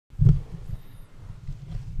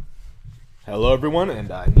Hello, everyone,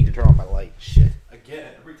 and I need to turn off my light. Shit.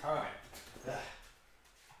 Again, every time.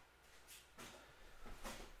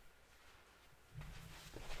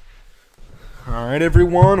 Alright,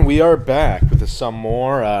 everyone, we are back with some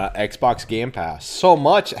more Xbox Game Pass. So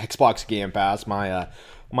much Xbox Game Pass, my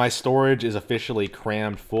storage is officially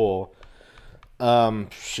crammed full.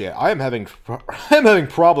 Shit, I'm having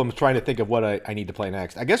problems trying to think of what I need to play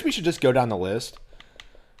next. I guess we should just go down the list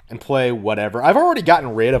and play whatever. I've already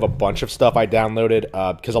gotten rid of a bunch of stuff I downloaded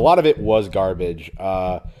because a lot of it was garbage.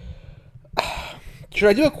 Should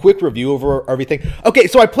I do a quick review over everything? Okay,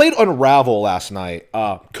 so I played Unravel last night.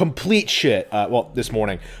 Complete shit. Well, this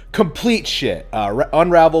morning. Complete shit.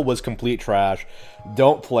 Unravel was complete trash.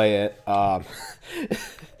 Don't play it. That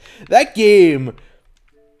game,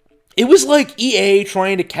 it was like EA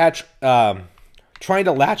trying to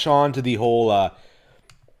latch on to the whole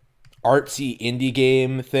artsy indie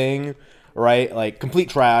game thing, right? Like complete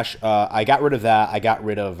trash. I got rid of that. I got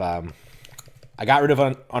rid of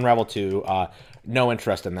Unravel 2. No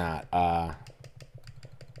interest in that.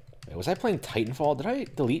 Was I playing Titanfall? Did I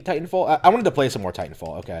delete Titanfall? I wanted to play some more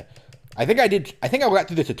Titanfall. Okay. I think I did. I think I got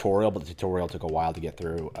through the tutorial, but the tutorial took a while to get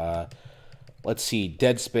through. Let's see.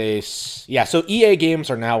 Dead Space. Yeah, so EA games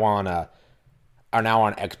are now on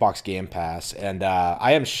Xbox Game Pass, and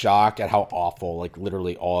I am shocked at how awful, like,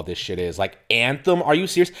 literally all of this shit is. Like, Anthem, are you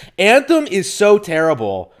serious? Anthem is so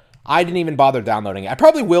terrible. I didn't even bother downloading it. I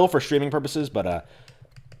probably will for streaming purposes, but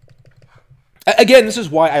again, this is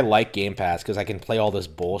why I like Game Pass, because I can play all this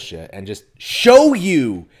bullshit and just show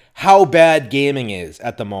you how bad gaming is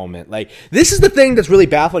at the moment. Like, this is the thing that's really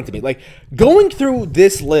baffling to me. Like, going through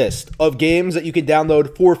this list of games that you can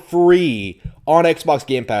download for free on Xbox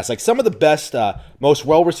Game Pass, like some of the best, most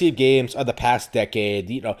well-received games of the past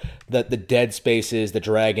decade, you know, the Dead Spaces, the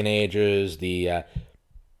Dragon Ages, the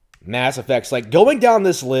Mass Effects, like, going down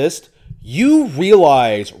this list, you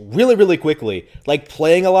realize really, really quickly, like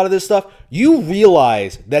playing a lot of this stuff, you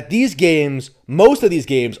realize that these games, most of these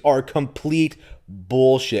games are complete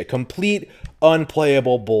bullshit, complete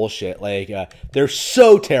unplayable bullshit. Like, they're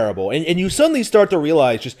so terrible. And you suddenly start to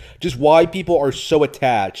realize just why people are so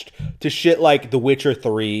attached to shit like The Witcher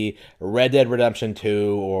 3, Red Dead Redemption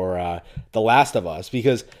 2, or The Last of Us.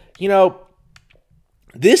 Because, you know,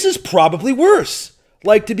 this is probably worse.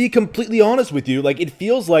 Like, to be completely honest with you, like, it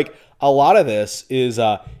feels like a lot of this is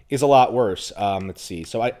a lot worse. Let's see.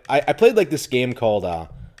 So I played like this game called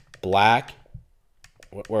Black.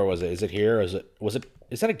 Where was it? Is it here? Or is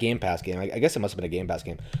that a Game Pass game? I guess it must have been a Game Pass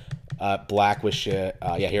game. Black was shit.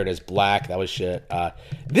 Yeah, here it is. Black. That was shit.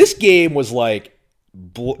 This game was like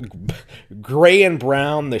Gray and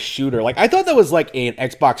Brown, the shooter. Like, I thought that was like an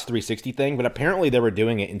Xbox 360 thing, but apparently they were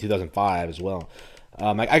doing it in 2005 as well.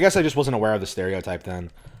 I guess I just wasn't aware of the stereotype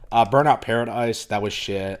then. Burnout Paradise, that was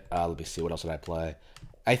shit. Let me see, what else did I play?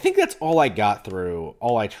 I think that's all I got through,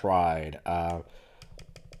 all I tried.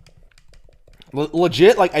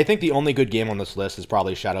 Legit, like, I think the only good game on this list is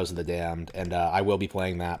probably Shadows of the Damned, and I will be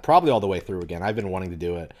playing that probably all the way through again. I've been wanting to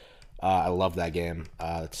do it. I love that game.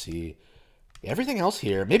 Let's see. Everything else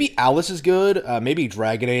here. Maybe Alice is good. Maybe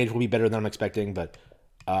Dragon Age will be better than I'm expecting, but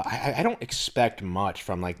I don't expect much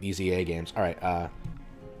from, like, these EA games. All right,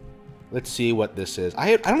 let's see what this is.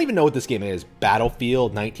 I don't even know what this game is.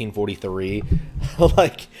 Battlefield 1943.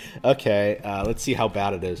 Like, okay, let's see how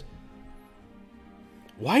bad it is.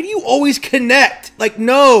 Why do you always connect? Like,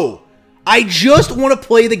 no. I just want to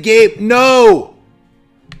play the game. No.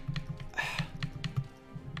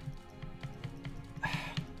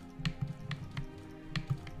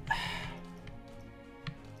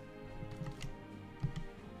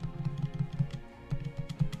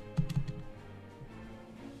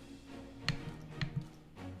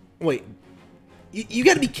 Wait, you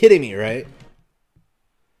gotta be kidding me, right?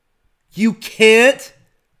 You can't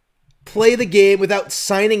play the game without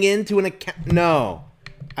signing into an account. No,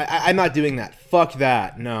 I'm not doing that. Fuck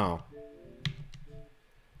that. No.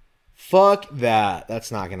 Fuck that.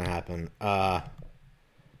 That's not gonna happen.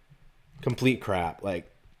 Complete crap.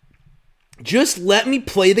 Like, just let me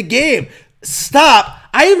play the game. Stop.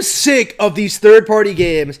 I am sick of these third-party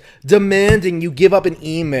games demanding you give up an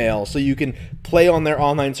email so you can play on their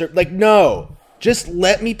online server. Like, no. Just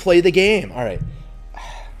let me play the game. All right.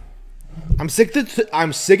 I'm sick of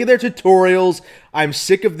their tutorials. I'm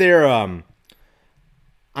sick of their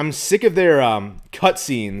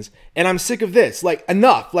cutscenes, and I'm sick of this. Like,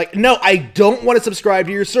 enough. Like, no, I don't want to subscribe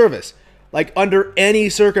to your service. Like, under any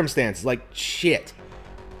circumstances. Like, shit.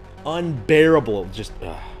 Unbearable. Just,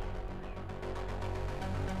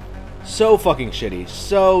 so fucking shitty.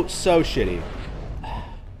 So shitty.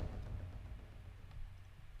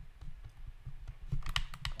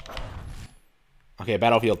 Okay,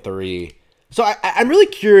 Battlefield 3. So I'm really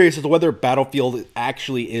curious as to whether Battlefield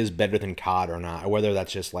actually is better than COD or not, or whether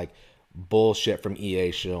that's just like bullshit from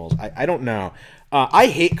EA shills. I don't know. I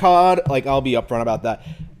hate COD. Like, I'll be upfront about that.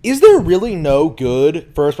 Is there really no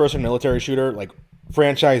good first-person military shooter like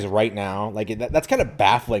franchise right now? Like, that's kind of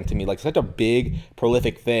baffling to me. Like, such a big,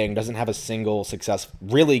 prolific thing doesn't have a single success,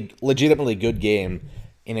 really, legitimately good game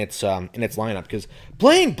in its lineup. Because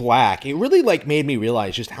playing Black, it really like made me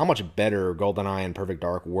realize just how much better GoldenEye and Perfect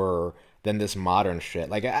Dark were than this modern shit.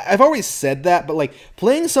 Like, I've always said that, but like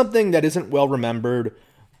playing something that isn't well remembered,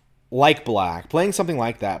 like Black, playing something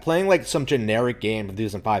like that, playing like some generic game from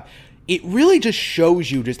 2005, it really just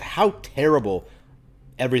shows you just how terrible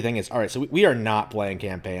everything is. All right, so we are not playing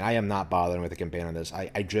campaign. I am not bothering with the campaign on this.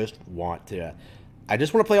 I just want to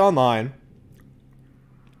play online.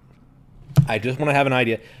 I just want to have an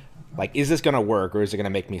idea. Like, is this going to work, or is it going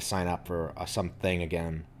to make me sign up for something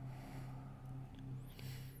again?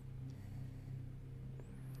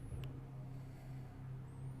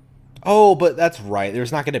 Oh, but that's right.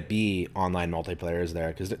 There's not going to be online multiplayer, is there?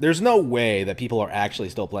 Because there's no way that people are actually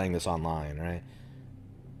still playing this online, right?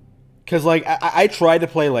 Because, like, I tried to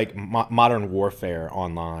play, like, Modern Warfare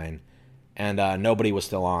online, and nobody was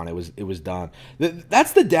still on. It was done.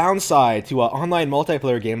 That's the downside to online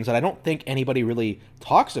multiplayer games that I don't think anybody really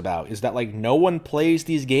talks about, is that, like, no one plays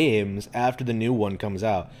these games after the new one comes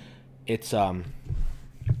out. It's,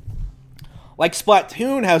 like,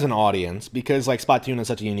 Splatoon has an audience because, like, Splatoon is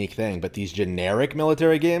such a unique thing, but these generic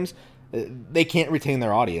military games, they can't retain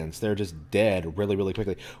their audience. They're just dead really, really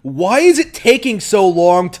quickly. Why is it taking so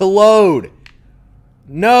long to load?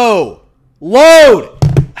 No! Load!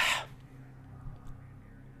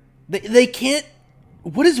 They can't...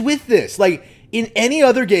 What is with this? Like, in any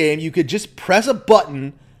other game, you could just press a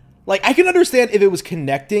button. Like, I can understand if it was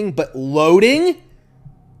connecting, but loading?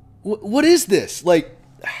 What is this? Like...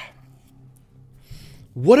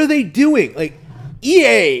 What are they doing? Like,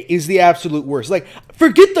 EA is the absolute worst. Like,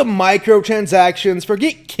 forget the microtransactions,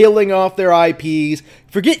 forget killing off their IPs,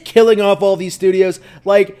 forget killing off all these studios.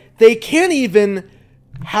 Like, they can't even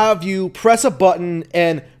have you press a button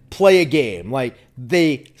and play a game. Like,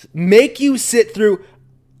 they make you sit through...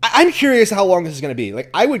 I'm curious how long this is going to be. Like,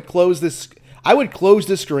 I would close this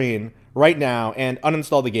screen right now and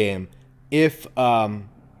uninstall the game if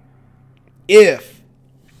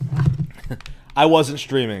I wasn't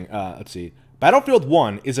streaming. Let's see. Battlefield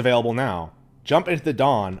 1 is available now. Jump into the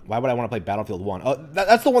Dawn. Why would I want to play Battlefield 1? Oh,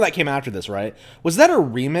 that's the one that came after this, right? Was that a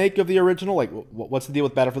remake of the original? Like, what's the deal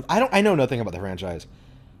with Battlefield? I know nothing about the franchise.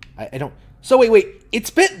 I don't... So, wait. It's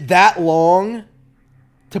been that long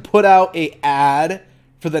to put out a ad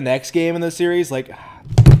for the next game in the series? Like...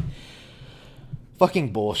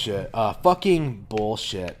 Fucking bullshit. Fucking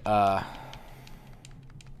bullshit.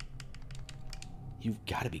 You've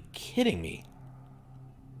got to be kidding me.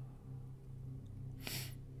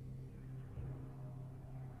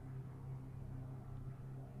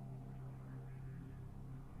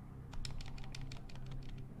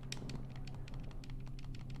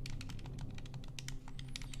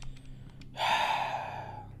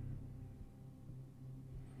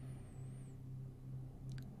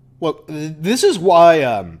 Well, this is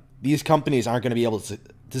why these companies aren't going to be able to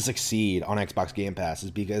succeed on Xbox Game Pass,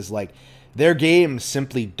 is because like their games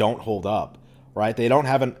simply don't hold up, right? They don't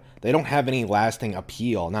have any lasting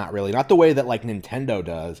appeal, not really, not the way that like Nintendo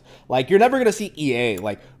does. Like, you're never going to see EA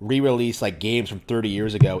like re-release like games from 30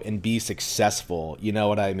 years ago and be successful. You know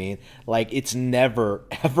what I mean? Like, it's never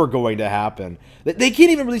ever going to happen. They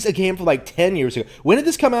can't even release a game from like 10 years ago. When did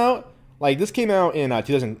this come out? Like, this came out in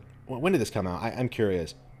 2000. When did this come out? I'm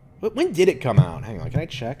curious. When did it come out? Hang on, can I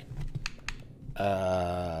check?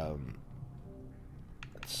 Let's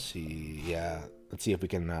see. Yeah, let's see if we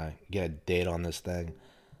can get a date on this thing.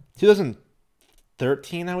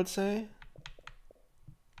 2013, I would say.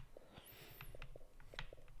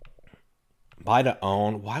 Buy to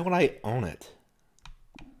own. Why would I own it?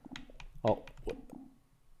 Oh.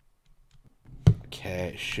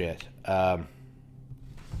 Okay, shit.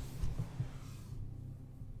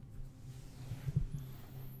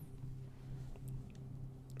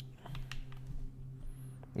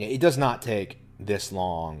 Yeah, it does not take this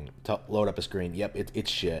long to load up a screen. Yep, it's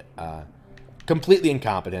shit. Completely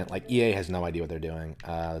incompetent. Like, EA has no idea what they're doing.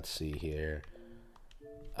 Let's see here.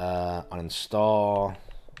 Uninstall.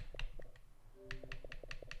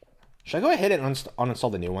 Should I go ahead and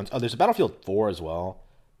uninstall the new ones? Oh, there's a Battlefield 4 as well.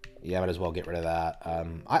 Yeah, I might as well get rid of that.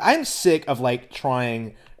 I'm sick of like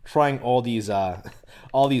trying all these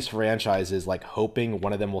franchises, like hoping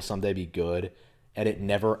one of them will someday be good, and it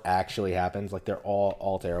never actually happens. Like, they're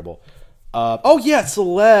all terrible. Oh yeah,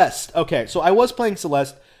 Celeste. Okay, so I was playing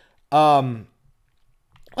Celeste.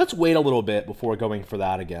 Let's wait a little bit before going for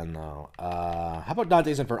that again, though. How about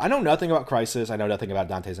Dante's Inferno? I know nothing about Crysis. I know nothing about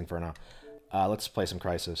Dante's Inferno. Let's play some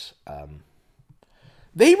Crysis.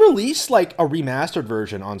 They released like a remastered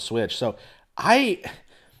version on Switch, so are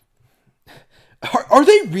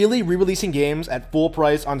they really re-releasing games at full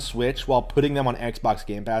price on Switch while putting them on Xbox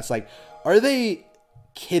Game Pass? Like, are they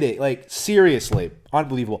kidding? Like, seriously,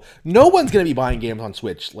 unbelievable. No one's gonna be buying games on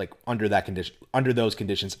Switch like under that condition, under those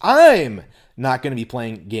conditions. I'm not gonna be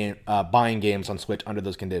buying games on Switch under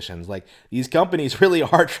those conditions. Like, these companies really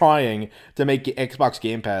are trying to make Xbox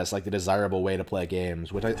Game Pass like the desirable way to play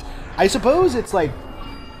games, which I suppose it's like,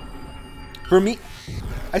 for me,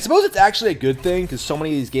 I suppose it's actually a good thing because so many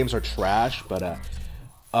of these games are trash. But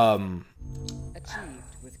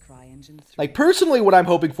like personally, what I'm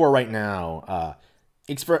hoping for right now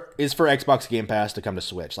is for Xbox Game Pass to come to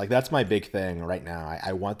Switch. Like, that's my big thing right now.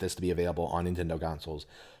 I want this to be available on Nintendo consoles.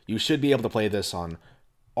 You should be able to play this on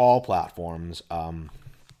all platforms.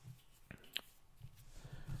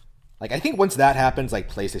 Like, I think once that happens,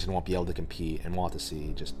 like, PlayStation won't be able to compete, and we'll have to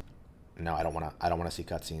see. Just no, I don't want to see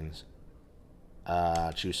cutscenes.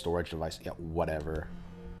 Choose storage device. Yeah, whatever.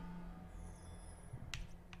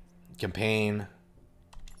 Campaign.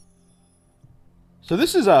 So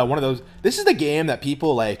this is one of those. This is the game that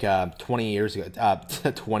people like 20 years ago,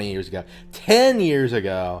 20 years ago, 10 years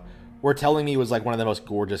ago, were telling me was like one of the most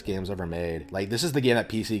gorgeous games ever made. Like, this is the game that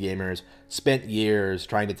PC gamers spent years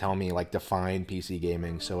trying to tell me like define PC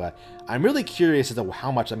gaming. So I'm really curious as to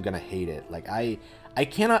how much I'm gonna hate it. Like, I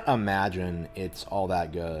cannot imagine it's all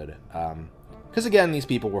that good. Because again, these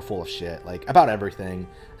people were full of shit, like, about everything,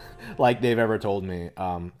 like they've ever told me,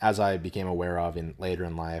 as I became aware of later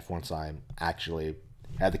in life, once I actually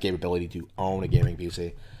had the capability to own a gaming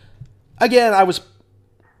PC. Again, I was...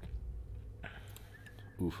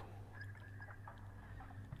 Oof.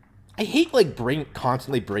 I hate, like,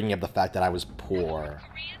 constantly bringing up the fact that I was poor,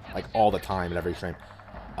 like, all the time in every frame.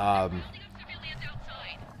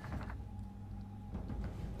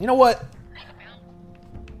 You know what?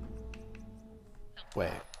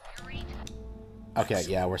 Wait. Okay,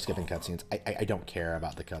 yeah, we're skipping cutscenes. I don't care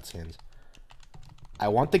about the cutscenes. I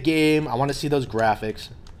want the game. I want to see those graphics.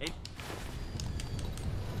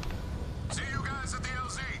 See you guys at the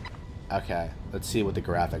LZ. Okay, let's see what the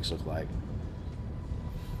graphics look like.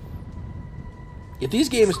 If these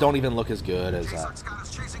games don't even look as good as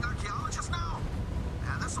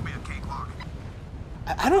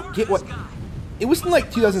I don't get what... It was in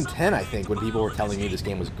like 2010, I think, when people were telling me this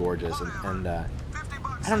game was gorgeous, and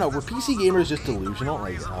I don't know, were PC gamers just delusional?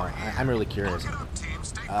 Like, I'm really curious.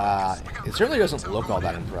 It certainly doesn't look all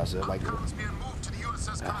that impressive. Like,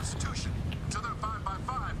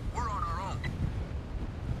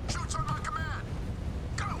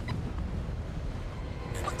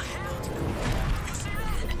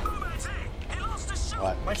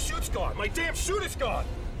 what? My chute's gone. My damn chute is gone.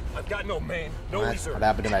 I've got no main, no reserve. What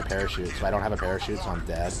happened to my parachute? So I don't have a parachute, so I'm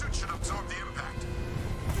dead.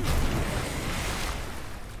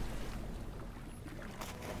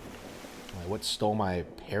 Wait, what stole my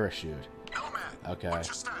parachute? Okay.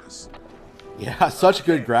 Yeah, such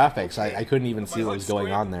good graphics. I couldn't even see what was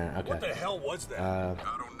going on there. Okay. What the hell was that? I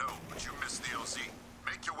don't know, but you missed the LZ.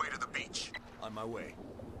 Make your way to the beach. On my way.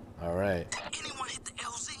 All right. Anyone hit the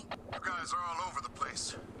LZ? You guys are all over the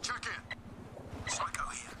place. Check in. Psycho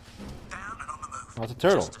here. Down and on the move. Oh, it's a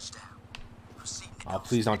turtle. Oh,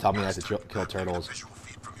 please don't tell me I have to kill turtles.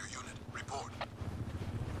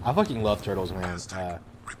 I fucking love turtles, man.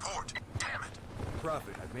 Report. Damn it.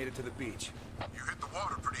 Prophet, I've made it to the beach. You hit the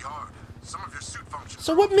water pretty hard. Some of your suit functions.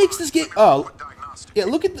 So what makes this game? Oh, yeah.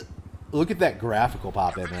 Look at that graphical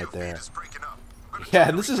pop in right there. Yeah,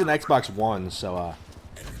 and this is an Xbox One, so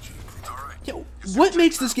yo, what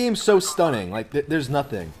makes this game so stunning? Like, there's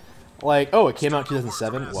nothing. Like, oh, it came out in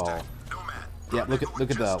 2007. Well, yeah. Look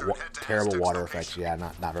at the terrible water effects. Yeah,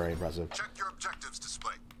 not very impressive.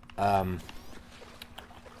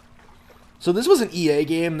 So this was an EA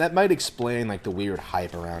game. That might explain like the weird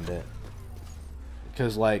hype around it,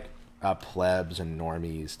 because like plebs and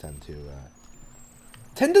normies tend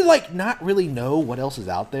to like not really know what else is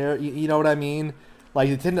out there. You know what I mean?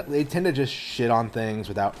 Like, they tend to just shit on things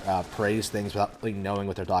without praise things without like knowing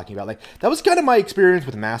what they're talking about. Like, that was kind of my experience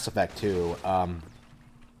with Mass Effect 2.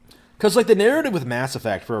 Because like the narrative with Mass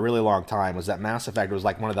Effect for a really long time was that Mass Effect was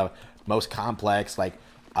like one of the most complex, like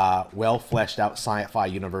well fleshed out sci-fi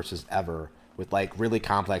universes ever, with like really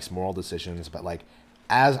complex moral decisions. But like,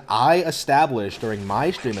 as I established during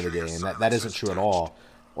my stream of the game, that isn't true at all.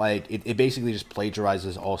 Like, it basically just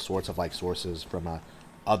plagiarizes all sorts of like sources from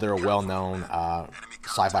other well-known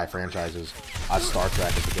sci-fi franchises, Star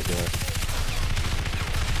Trek in particular.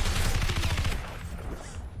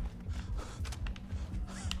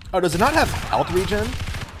 Oh, does it not have health regen?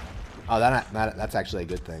 Oh, that's actually a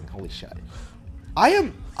good thing. Holy shit.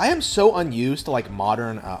 I am so unused to like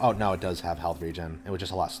modern. Oh no, it does have health regen. It was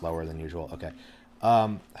just a lot slower than usual. Okay.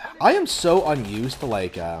 I am so unused to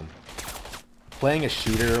like playing a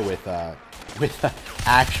shooter with an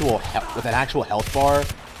actual health bar.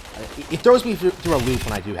 It throws me through a loop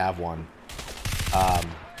when I do have one.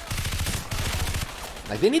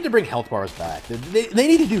 Like they need to bring health bars back. They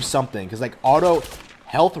need to do something because like auto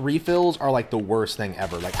health refills are like the worst thing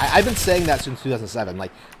ever. Like I've been saying that since 2007.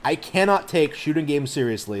 Like I cannot take shooting games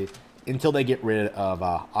seriously until they get rid of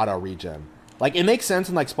auto regen. Like it makes sense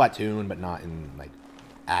in like Splatoon, but not in like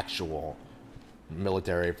actual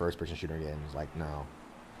military first-person shooter games. Like no.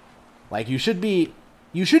 Like you should be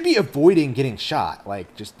avoiding getting shot.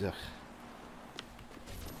 Like just. Ugh.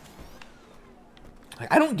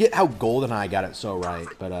 Like, I don't get how GoldenEye got it so right,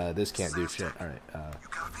 but this can't do shit. All right. You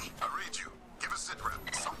copy? I read you. Give a sit rep.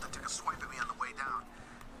 Something took a swipe at me on the way down.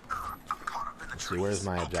 I'm caught up in the trees. See, where's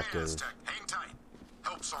my objective? Aztec. Hang tight.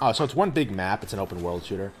 Help's on Oh, so it's one big map. It's an open world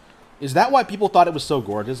shooter. Is that why people thought it was so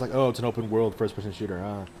gorgeous? Like, oh, it's an open world first-person shooter.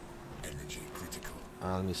 Energy critical.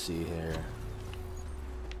 Let me see here.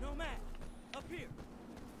 Nomad, up here.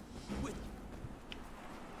 With you.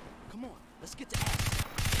 Come on, let's get to.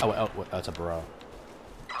 Oh, it's a bro. Love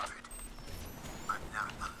it. I'm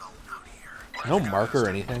not alone out here. No marker or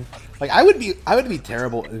anything. Like I would be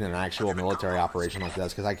terrible in an actual military operation like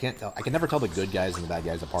this because I can never tell the good guys and the bad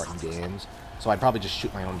guys apart in games. So I'd probably just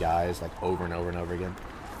shoot my own guys like over and over and over again.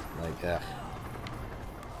 Like, well,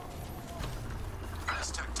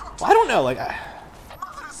 I don't know. Like, I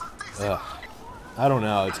don't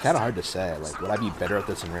know. It's kind of hard to say. Like, would I be better at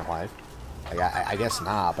this in real life? Like, I guess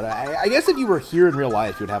not. But I guess if you were here in real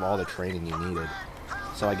life, you'd have all the training you needed.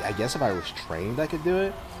 So I guess if I was trained, I could do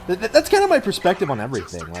it. That's kind of my perspective on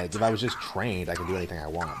everything. Like, if I was just trained, I could do anything I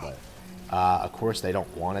want. But, of course, they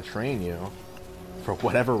don't want to train you for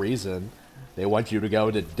whatever reason. They want you to go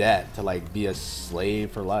into debt to, like, be a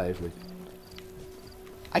slave for life. Like,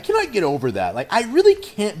 I cannot get over that. Like, I really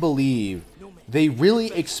can't believe they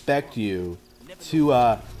really expect you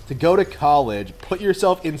to go to college, put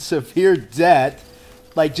yourself in severe debt,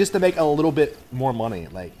 like, just to make a little bit more money.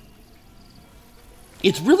 Like,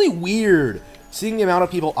 it's really weird seeing the amount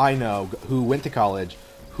of people I know who went to college,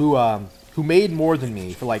 who made more than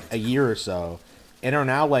me for, like, a year or so, and are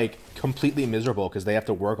now, like, completely miserable because they have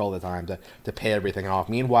to work all the time to pay everything off.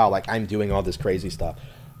 Meanwhile, like, I'm doing all this crazy stuff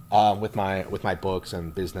with my books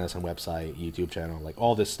and business and website, YouTube channel, like,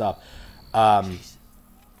 all this stuff. I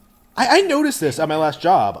noticed this at my last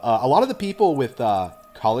job. A lot of the people with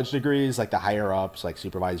college degrees, like the higher ups, like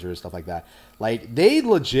supervisors, stuff like that, like, they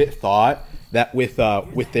legit thought that with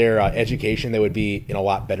their education, they would be in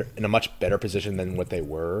a much better position than what they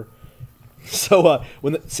were. So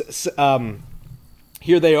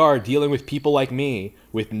here they are dealing with people like me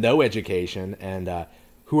with no education and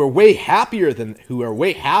who are way happier than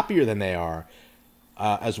they are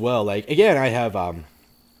as well. Like, again, I have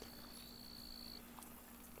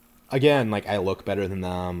like, I look better than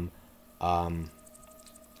them.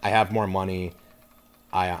 I have more money.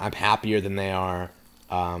 I'm happier than they are.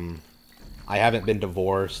 I haven't been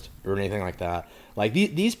divorced or anything like that. Like,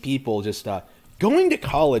 these people just going to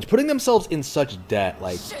college, putting themselves in such debt,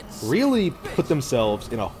 like, really put themselves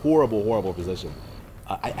in a horrible, horrible position.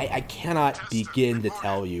 I cannot begin to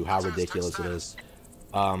tell you how ridiculous it is.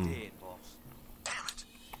 Damn it.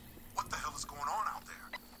 What the hell is going on out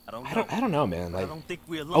there? I don't know, man. Like, I don't think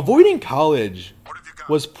we're alone. avoiding college What have you got?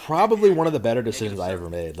 was probably one of the better decisions I ever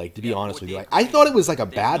made. Like, to be honest with you, like, I thought it was like a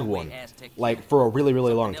bad one, like, for a really,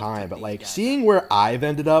 really long time. But, like, seeing where I've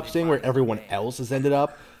ended up, seeing where everyone else has ended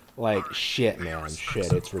up, like, shit, man,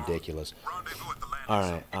 shit, it's ridiculous. Rendezvous at the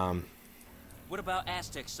landing All right, What about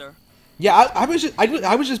Aztec, sir? yeah,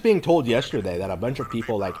 I was just being told yesterday that a bunch of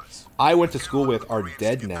people, like, I went to school with are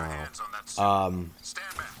dead now. Stand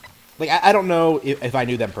back. Like, I don't know if I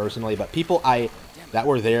knew them personally, but people that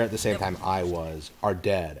were there at the same time I was are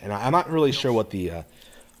dead, and I'm not really sure what the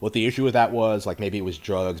issue with that was. Like, maybe it was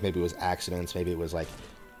drugs, maybe it was accidents, maybe it was, like,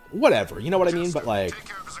 whatever, you know what I mean? But, like,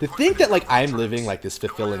 to think that, like, I'm living, like, this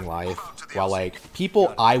fulfilling life while, like,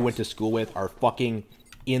 people I went to school with are fucking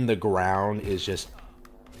in the ground is just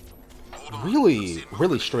really,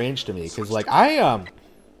 really strange to me. Because, like, I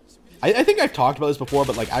think I've talked about this before,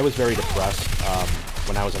 but, like, I was very depressed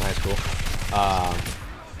when I was in high school.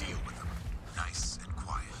 Deal with them. Nice and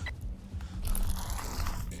quiet.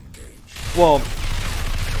 Well,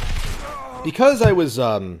 because I was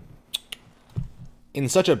in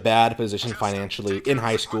such a bad position financially in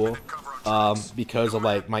high school, because of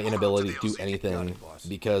like my inability to do anything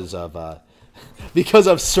because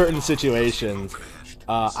of certain situations,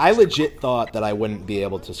 I legit thought that I wouldn't be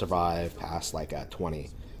able to survive past like 20.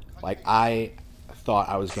 Like I thought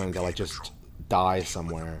I was going to like just die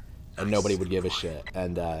somewhere and nobody would give a shit,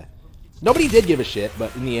 and nobody did give a shit,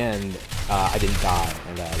 but in the end I didn't die,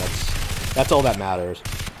 and that's all that matters.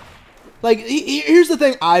 Like, here's the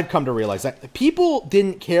thing I've come to realize, that people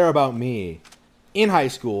didn't care about me in high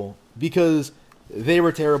school because they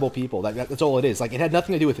were terrible people. That's all it is. Like, it had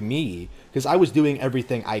nothing to do with me, because I was doing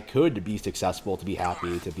everything I could to be successful, to be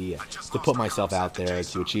happy, to put myself out there,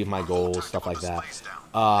 to achieve my goals, stuff like that.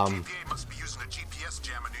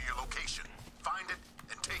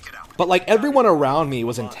 But like, everyone around me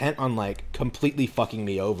was intent on like completely fucking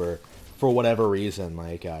me over for whatever reason.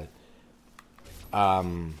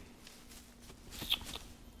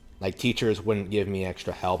 Like teachers wouldn't give me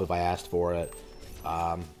extra help if I asked for it.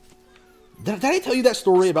 Did I tell you that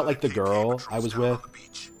story about like the girl I was with?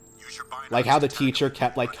 Like how the teacher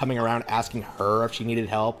kept like coming around asking her if she needed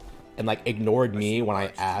help and like ignored me when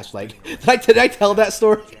I asked. Like, did I tell that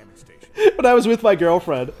story? When I was with my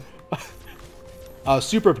girlfriend. A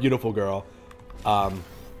super beautiful girl.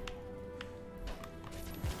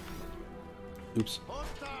 Oops.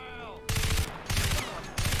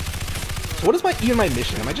 So what is even my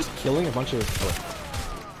mission? Am I just killing a bunch of...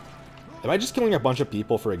 Am I just killing a bunch of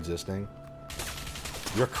people for existing?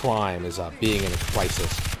 Your crime is being in a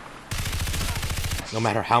crisis. No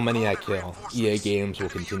matter how many I kill, EA Games will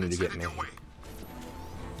continue to get made.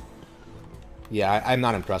 Yeah, I'm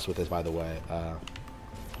not impressed with this, by the way.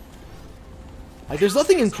 Like, there's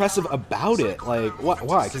nothing impressive about it. Like,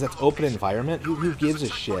 why? Because that's open environment? Who gives a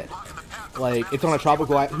shit? Like, it's on a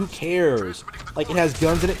tropical island. Who cares? Like, it has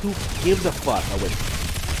guns in it. Who gives a fuck? Oh, wait.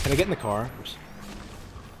 Can I get in the car? Oops.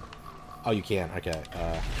 Oh, you can. Okay.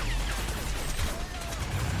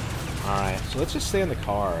 Alright, so let's just stay in the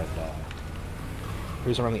car and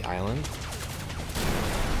cruise around the island.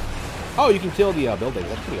 Oh, you can kill the building.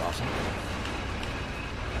 That's pretty awesome.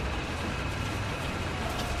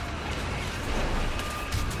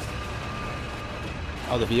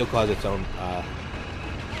 Oh, the vehicle has its own...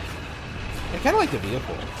 I kind of like the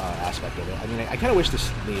vehicle aspect of it. I mean, I kind of wish the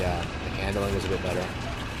handling was a bit better.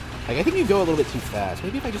 Like, I think you go a little bit too fast.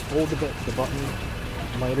 Maybe if I just hold the button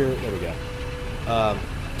lighter. There we go.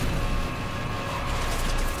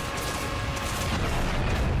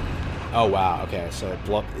 Oh wow. Okay, so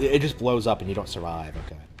it just blows up and you don't survive.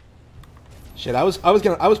 Okay. Shit, I was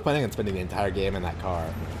planning on spending the entire game in that car.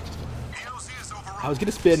 I was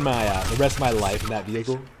gonna spend my the rest of my life in that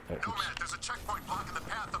vehicle. Oh, oops. There's a checkpoint blocking the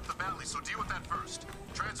path up the valley, so deal with that first.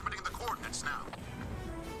 Transmitting the coordinates now.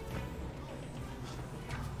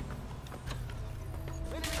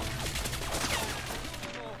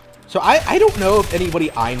 So I don't know if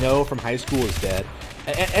anybody I know from high school is dead.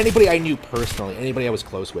 Anybody I knew personally, anybody I was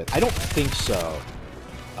close with. I don't think so.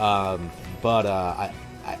 But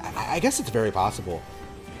I guess it's very possible.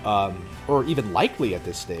 Or even likely at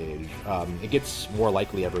this stage. It gets more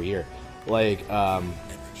likely every year. Like,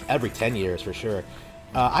 every 10 years for sure.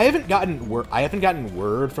 I haven't gotten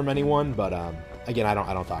word from anyone, but again, I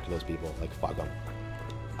don't talk to those people. Like, fuck them.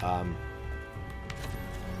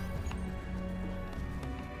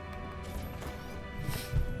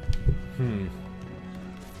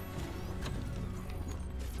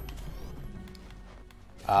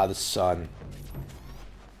 The sun.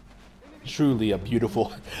 Truly a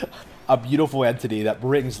beautiful entity that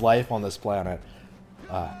brings life on this planet.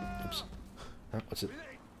 Oops. What's it?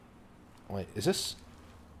 Wait, is this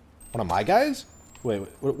one of my guys? Wait,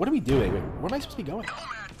 what are we doing? Wait, where am I supposed to be going?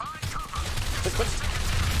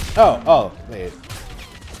 Oh, wait.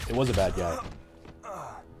 It was a bad guy.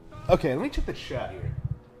 Okay, let me check the chat here.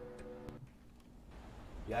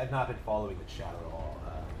 Yeah, I've not been following the chat at all.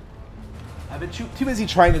 I've been too busy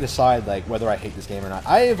trying to decide, like, whether I hate this game or not.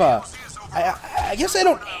 I guess I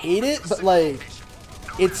don't hate it, but, like,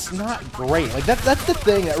 it's not great. Like, that's the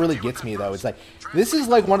thing that really gets me, though. It's like, this is,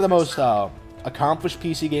 like, one of the most accomplished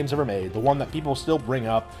PC games ever made. The one that people still bring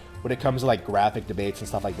up when it comes to, like, graphic debates and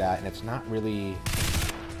stuff like that. And it's not really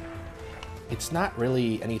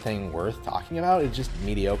anything worth talking about. It's just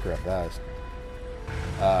mediocre at best.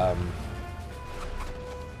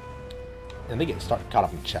 Let me get caught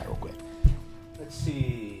up in the chat real quick. Let's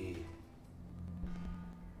see.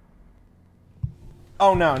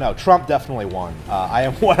 Oh, no. Trump definitely won. I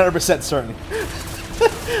am 100% certain.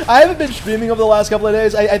 I haven't been streaming over the last couple of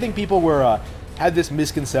days. I think people had this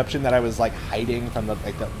misconception that I was, like, hiding from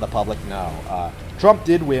the public. No. Trump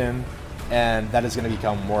did win. and that is going to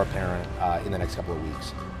become more apparent in the next couple of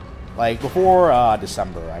weeks. Like, before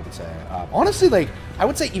December, I would say. Honestly, like, I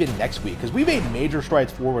would say even next week, because we made major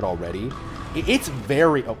strides forward already. It's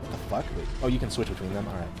very... Oh, what the fuck? Wait. Oh, you can switch between them?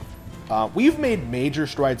 Alright. We've made major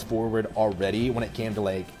strides forward already when it came to,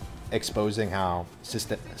 like, exposing how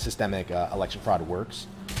systemic election fraud works.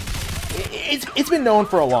 It's been known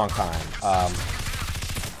for a long time.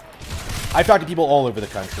 I've talked to people all over the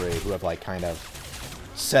country who have, like, kind of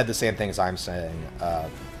said the same things I'm saying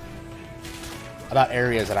about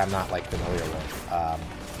areas that I'm not, like, familiar with.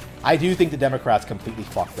 I do think the Democrats completely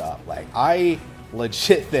fucked up. Like, I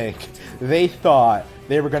legit think they thought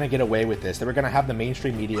they were going to get away with this. They were going to have the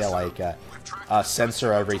mainstream media, like,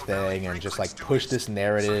 censor everything and just, like, push this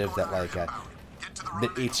narrative that, like,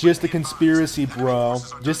 it's just a conspiracy, bro.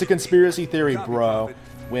 Just a conspiracy theory, bro.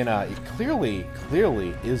 When it clearly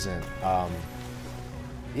isn't.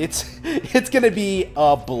 It's gonna be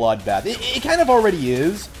a bloodbath. It kind of already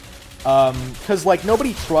is. Because, like,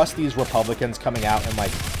 nobody trusts these Republicans coming out and,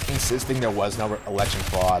 like, insisting there was no election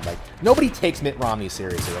fraud. Like, nobody takes Mitt Romney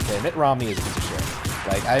seriously, okay? Mitt Romney is a piece of shit.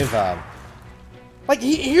 Like,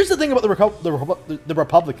 here's the thing about the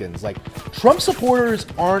Republicans. Like, Trump supporters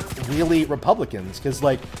aren't really Republicans, because,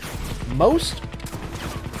 like, most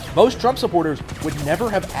Trump supporters would never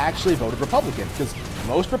have actually voted Republican, because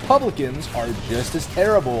most Republicans are just as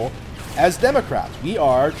terrible as Democrats. We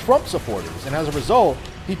are Trump supporters, and as a result,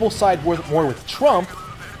 people side more with Trump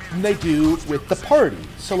than they do with the party.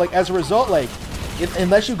 So, like, as a result, like,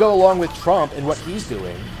 unless you go along with Trump and what he's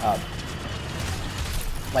doing,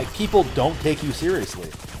 like, people don't take you seriously.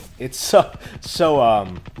 It's so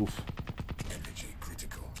oof.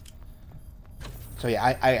 So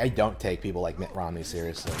yeah, I don't take people like Mitt Romney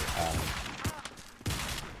seriously.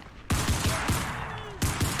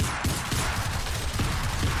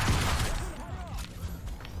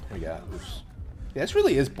 Here we go. Oops. Yeah, this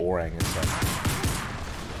really is boring. It's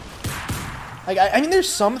like I mean, there's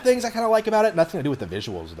some things I kind of like about it. Nothing to do with the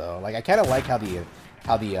visuals, though. Like, I kind of like how the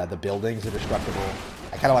buildings are destructible.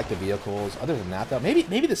 I kind of like the vehicles. Other than that, though,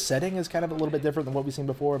 maybe the setting is kind of a little bit different than what we've seen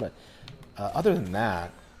before. But other than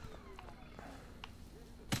that,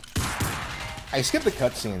 I skipped the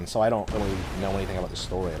cutscene, so I don't really know anything about the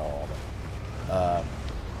story at all. But,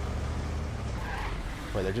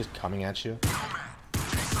 wait, they're just coming at you?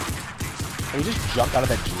 Oh, you just jumped out of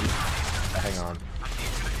that Jeep? Hang on.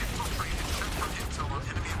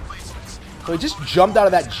 So he just jumped out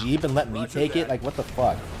of that Jeep and let me take it? Like, what the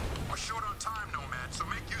fuck? We're short on time, Nomad, so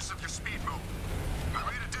make use of your speed move. I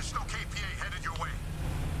read additional KPA headed your way.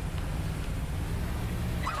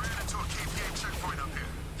 We ran into a KPA checkpoint up here.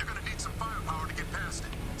 You're gonna need some firepower to get past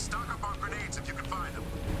it. Stock up on grenades if you can find them.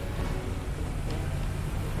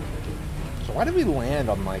 So why did we land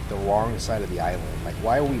on, like, the wrong side of the island? Like,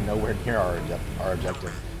 why are we nowhere near our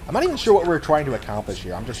objective? I'm not even sure what we're trying to accomplish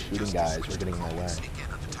here. I'm just shooting guys who are getting in my way.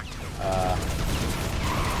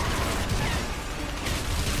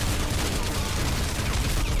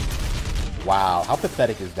 Wow, how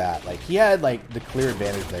pathetic is that? Like, he had, like, the clear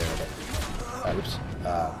advantage there, but... oops.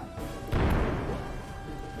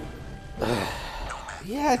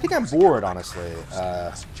 Yeah, I think I'm bored, honestly.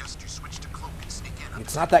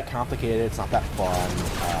 It's not that complicated, it's not that fun.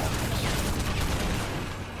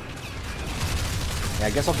 Yeah, I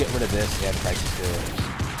guess I'll get rid of this and Crisis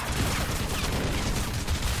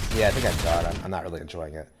 2. Yeah, I think I'm done. I'm not really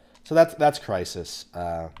enjoying it. So that's Crisis.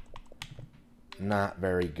 Not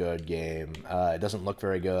very good game. It doesn't look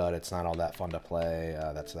very good. It's not all that fun to play.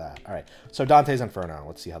 That's that. All right. So Dante's Inferno.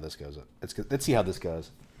 Let's see how this goes. Let's see how this goes.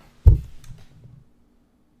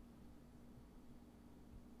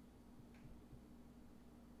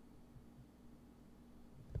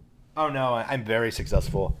 Oh no, I'm very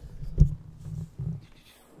successful.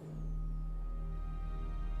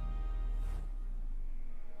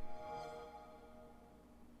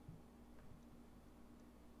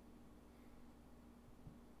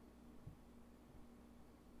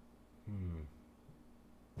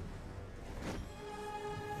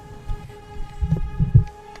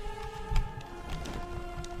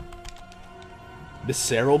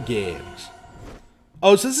 Visceral Games.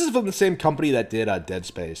 Oh, so this is from the same company that did Dead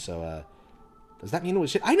Space, so, does that mean it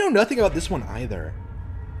was shit? I know nothing about this one either.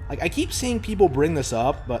 Like, I keep seeing people bring this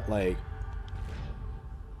up, but, like...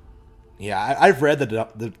 Yeah, I've read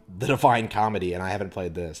the Divine Comedy, and I haven't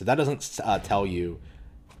played this. That doesn't tell you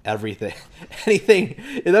everything. Anything.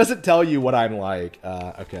 It doesn't tell you what I'm like.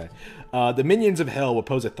 Okay. The minions of hell will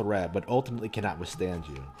pose a threat, but ultimately cannot withstand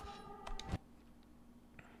you.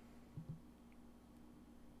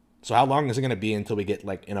 So how long is it going to be until we get,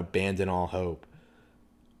 like, an abandon all hope?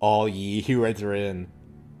 All ye who enter in.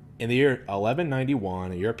 In the year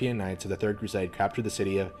 1191, European knights of the Third Crusade captured the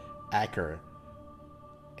city of Acre,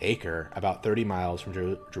 about 30 miles from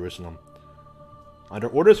Jerusalem. Under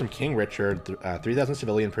orders from King Richard, 3,000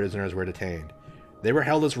 civilian prisoners were detained. They were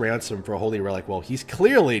held as ransom for a holy relic. Well, he's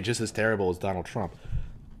clearly just as terrible as Donald Trump.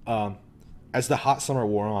 As the hot summer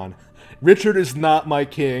wore on, Richard is not my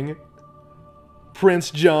king.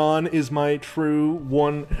 Prince John is my true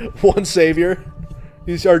one savior.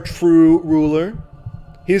 He's our true ruler.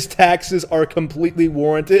 His taxes are completely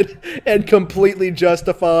warranted and completely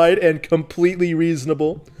justified and completely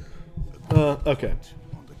reasonable. Okay.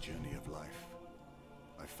 On the journey of life,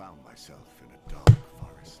 I found myself in a dark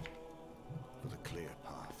forest, for the clear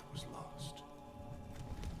path was lost.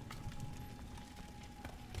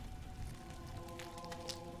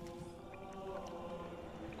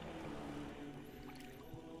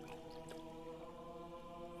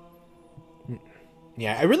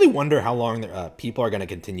 Yeah, I really wonder how long people are going to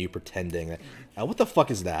continue pretending that... what the fuck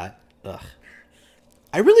is that? Ugh.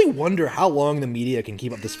 I really wonder how long the media can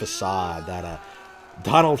keep up this facade that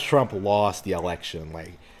Donald Trump lost the election.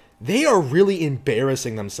 Like, they are really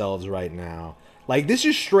embarrassing themselves right now. Like, this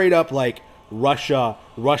is straight up like Russia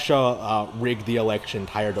rigged the election,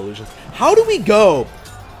 tire delusions. How do we go?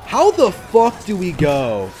 How the fuck do we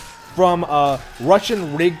go from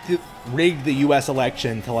Russian rigged the U.S.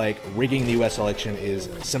 election to like rigging the U.S. election is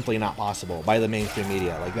simply not possible by the mainstream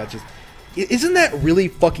media? Like, that just... Isn't that really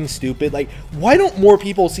fucking stupid? Like, why don't more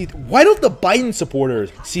people see... Why don't the Biden supporters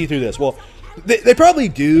see through this? Well, they probably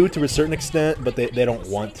do to a certain extent, but they don't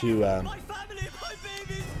want to...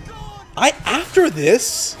 After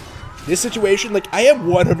this situation, like, I am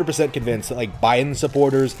 100% convinced that, like, Biden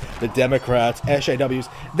supporters, the Democrats, SJWs,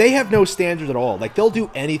 they have no standards at all. Like, they'll do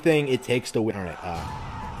anything it takes to win. All right,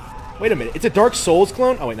 wait a minute. It's a Dark Souls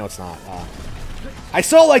clone? Oh, wait, no, it's not. I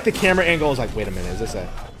saw, like, the camera angle. I was like, wait a minute, is this a...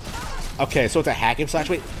 Okay, so it's a hack and slash.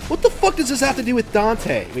 Wait, what the fuck does this have to do with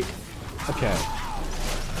Dante? Wait, okay.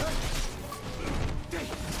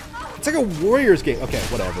 It's like a Warriors game. Okay,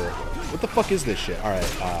 whatever. What the fuck is this shit? Alright,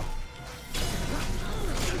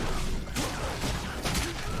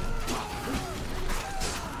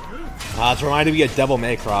 it's reminding me of Devil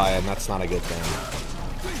May Cry, and that's not a good thing.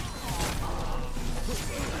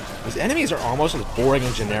 These enemies are almost as boring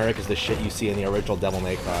and generic as the shit you see in the original Devil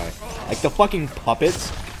May Cry. Like, the fucking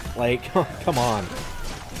puppets. Like, come on.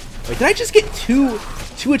 Like, did I just get two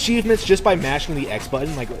achievements just by mashing the X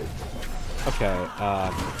button? Like, okay,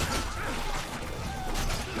 I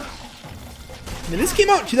mean, this came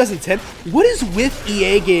out in 2010. What is with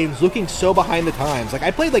EA games looking so behind the times? Like,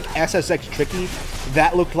 I played, like, SSX Tricky.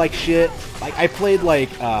 That looked like shit. Like, I played, like,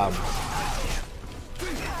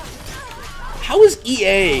 how is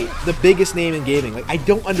EA the biggest name in gaming? Like, I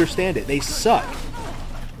don't understand it. They suck.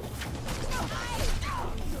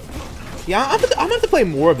 Yeah, I'm gonna have to play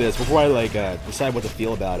more of this before I, like, decide what to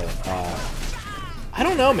feel about it. I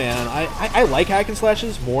don't know, man. I like hack and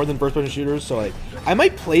slashes more than first-person shooters, so, like, I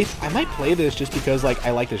might play this just because, like,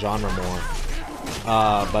 I like the genre more.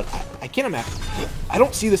 But I can't imagine. I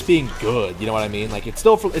don't see this being good. You know what I mean? Like, it's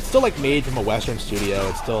still like made from a Western studio.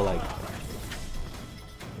 It's still like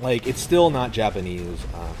it's still not Japanese.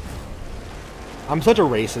 I'm such a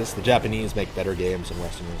racist. The Japanese make better games than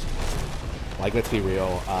Westerners. Like, let's be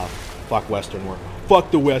real. Fuck Western work.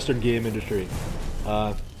 Fuck the Western game industry.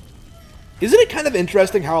 Isn't it kind of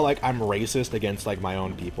interesting how, like, I'm racist against, like, my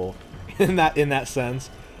own people in that sense?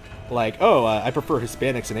 Like, oh, I prefer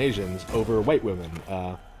Hispanics and Asians over white women.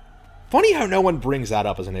 Funny how no one brings that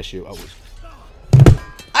up as an issue. Oh,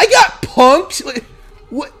 I got punked. Like,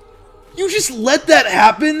 what? You just let that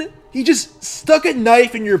happen? He just stuck a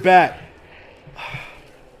knife in your back.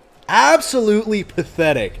 Absolutely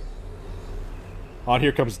pathetic. On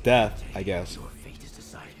Here Comes Death, I guess. Your fate is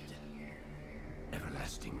decided.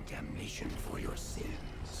 Everlasting damnation for your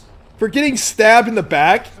sins. For getting stabbed in the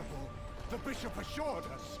back? The bishop assured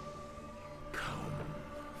us. Come,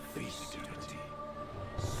 face eternity.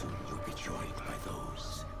 Soon you'll be joined by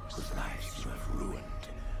those whose lives you have ruined,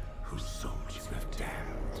 whose souls you have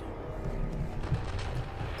damned.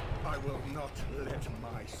 I will not let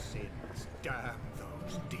my sins damn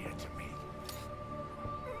those dear to me.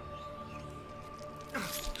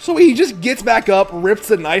 So he just gets back up, rips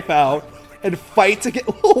the knife out, and fights again.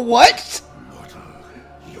 What? Mortal,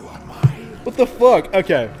 you are mine. What the fuck?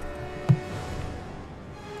 Okay.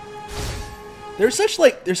 There's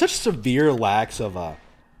such severe lacks of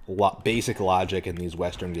basic logic in these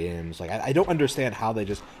Western games. Like, I don't understand how they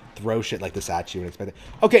just throw shit like this at you and expect it.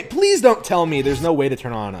 Okay, please don't tell me there's no way to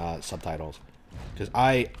turn on subtitles, because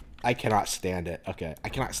I cannot stand it. Okay, I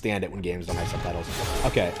cannot stand it when games don't have subtitles.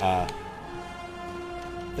 Okay,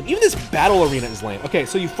 Like, even this battle arena is lame. Okay,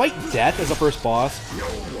 so you fight Death as a first boss.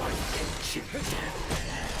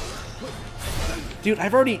 Dude,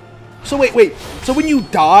 I've already... So wait. So when you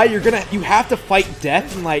die, you have to fight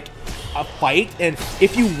Death in, like, a fight, and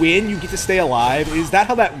if you win, you get to stay alive? Is that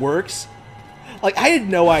how that works? Like, I had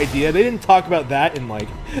no idea. They didn't talk about that in, like,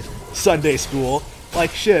 Sunday school. Like,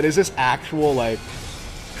 shit, is this actual, like,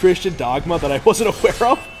 Christian dogma that I wasn't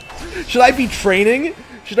aware of? Should I be training?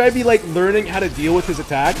 Should I be, like, learning how to deal with his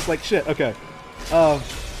attacks? Like, shit, okay.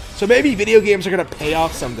 So maybe video games are gonna pay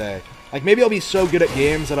off someday. Like, maybe I'll be so good at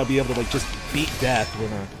games that I'll be able to, like, just beat Death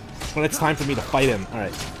when it's time for me to fight him.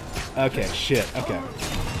 Alright. Okay, shit, okay.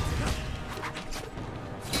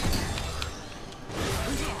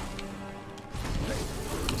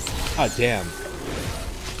 Oh, damn.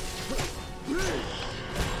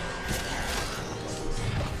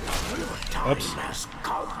 Oops.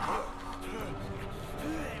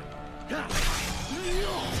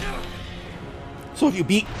 So if you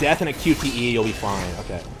beat Death in a QTE, you'll be fine.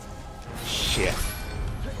 Okay. Shit.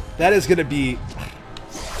 That is gonna be...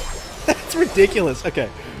 That's ridiculous. Okay.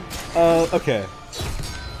 Okay.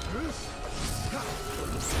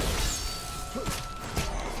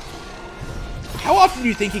 How often do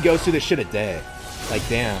you think he goes through this shit a day? Like,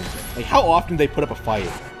 damn. Like, how often do they put up a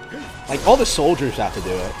fight? Like, all the soldiers have to do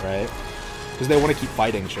it, right? Because they want to keep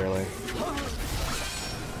fighting, surely.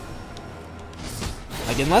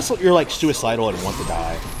 Like, unless you're, like, suicidal and want to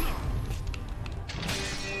die.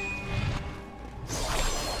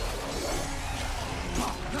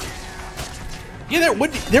 Yeah,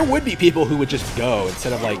 there would be people who would just go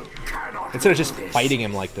instead of just fighting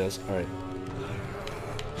him like this. All right.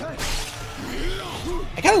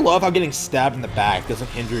 I kind of love how getting stabbed in the back doesn't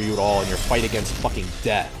hinder you at all in your fight against fucking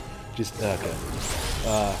Death. Just okay.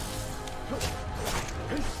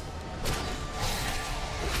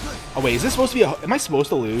 Oh wait, is this supposed to be am I supposed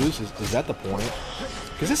to lose? Is that the point?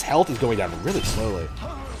 Because this health is going down really slowly.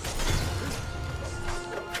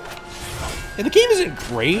 And the game isn't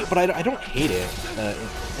great, but I don't hate it.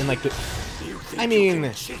 And like I mean,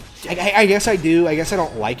 I guess I do. I guess I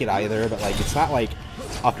don't like it either, but like it's not like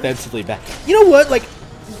offensively bad. You know what? Like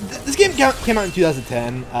this game came out in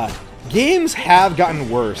 2010. Games have gotten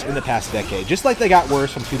worse in the past decade, just like they got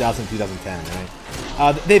worse from 2000 to 2010,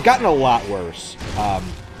 right? They've gotten a lot worse.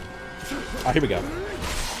 Oh, here we go.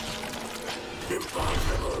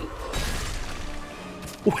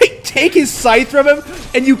 Wait, take his scythe from him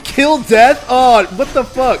and you kill Death? Oh, what the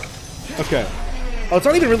fuck? Okay. Oh, it's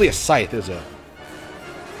not even really a scythe, is it?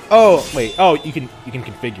 Oh, wait. Oh, you can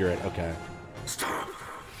configure it. Okay. Stop.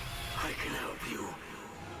 I can help you.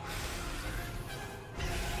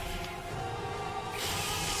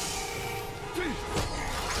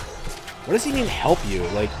 What does he mean help you?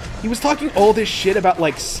 Like, he was talking all this shit about,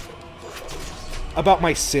 like, about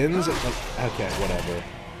my sins. Like, okay, whatever.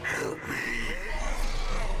 Help me.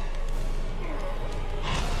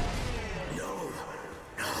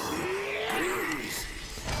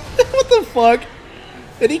 What the fuck?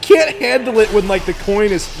 And he can't handle it when, like, the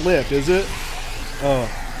coin is flipped, is it? Oh.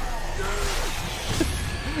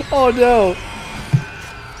 Oh, no.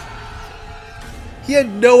 He had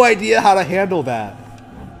no idea how to handle that.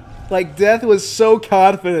 Like, Death was so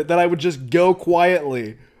confident that I would just go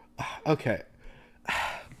quietly. Okay.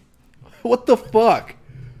 What the fuck?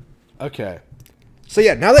 Okay. So,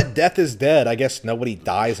 yeah, now that Death is dead, I guess nobody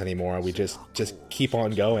dies anymore. We just keep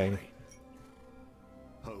on going.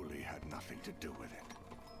 Holy had nothing to do with it.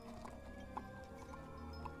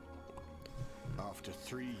 After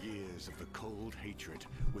 3 years of the cold hatred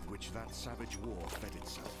with which that savage war fed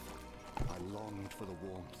itself, I longed for the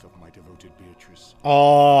warmth of my devoted Beatrice.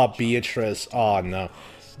 Oh, Beatrice. Oh, no.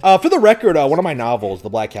 For the record, one of my novels, The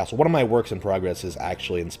Black Castle, one of my works in progress is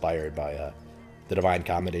actually inspired by the Divine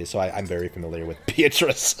Comedy, so I'm very familiar with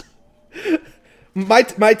Beatrice. My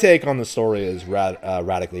take on the story is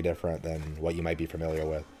radically different than what you might be familiar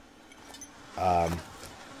with. I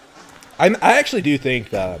actually do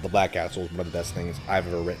think The Black Castle is one of the best things I've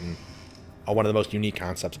ever written. One of the most unique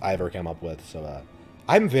concepts I've ever come up with, so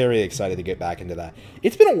I'm very excited to get back into that.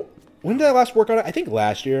 It's been when did I last work on it? I think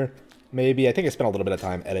last year, maybe. I think I spent a little bit of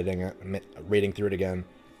time editing it, reading through it again.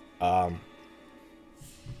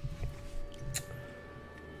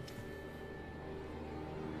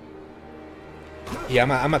 Yeah,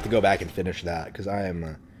 I'm about to go back and finish that because I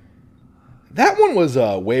am. That one was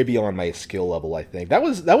way beyond my skill level. I think that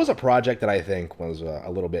was a project that I think was a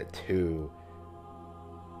little bit too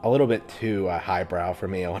highbrow for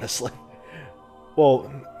me, honestly.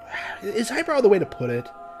 Well, is highbrow the way to put it?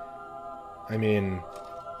 I mean,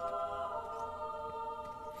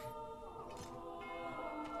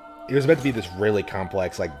 it was meant to be this really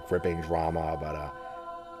complex, like, gripping drama about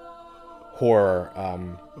horror,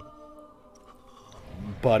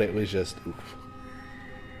 but it was just, oof.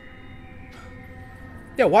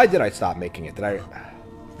 Yeah, why did I stop making it? Did I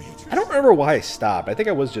don't remember why I stopped. I think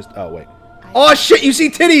I was just, oh, wait. Oh, shit, you see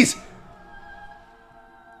titties!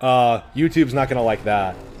 YouTube's not gonna like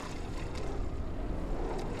that.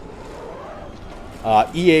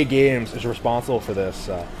 EA Games is responsible for this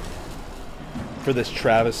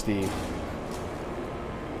travesty.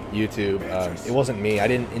 YouTube. It wasn't me. I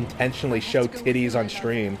didn't intentionally show titties on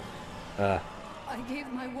stream. I gave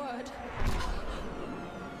my word.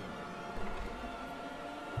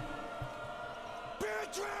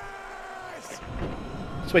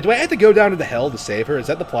 So wait, do I have to go down to the hell to save her? Is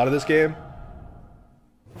that the plot of this game?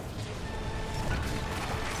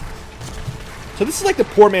 So this is like the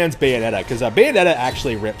poor man's Bayonetta, because Bayonetta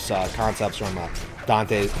actually rips concepts from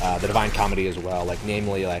Dante's The Divine Comedy as well, like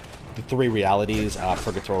namely like the three realities,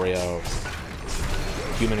 Purgatorio,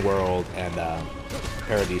 Human World, and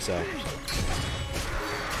Paradiso.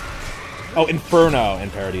 Oh, Inferno and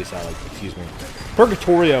Paradiso, like, excuse me.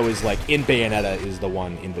 Purgatorio is like, in Bayonetta, is the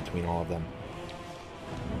one in between all of them.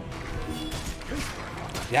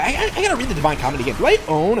 Yeah, I gotta read the Divine Comedy again. Do I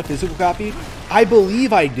own a physical copy? I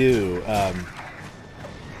believe I do.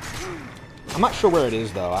 I'm not sure where it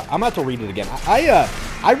is though. I'm gonna have to read it again. I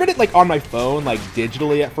read it like on my phone, like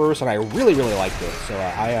digitally at first, and I really liked it. So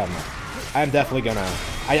I am definitely gonna.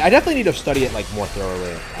 I definitely need to study it like more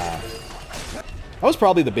thoroughly. That was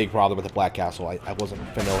probably the big problem with the Black Castle. I wasn't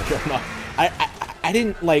familiar enough. I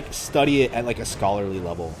didn't like study it at like a scholarly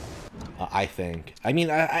level. I think. I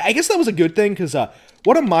mean, I guess that was a good thing, because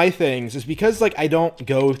one of my things is because like I don't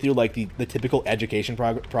go through like the typical education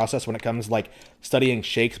process when it comes to, like, studying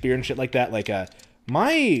Shakespeare and shit like that. Like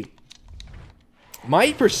my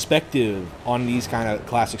perspective on these kind of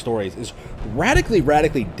classic stories is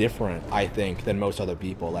radically different, I think, than most other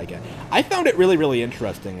people. Like I found it really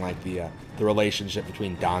interesting, like the relationship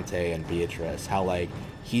between Dante and Beatrice, how like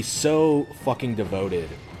he's so fucking devoted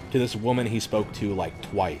to this woman he spoke to like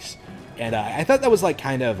twice. And I thought that was like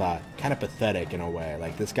kind of pathetic in a way.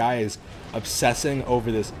 Like this guy is obsessing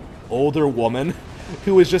over this older woman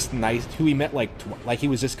who was just nice, who he met like he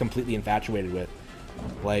was just completely infatuated with.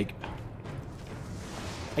 Like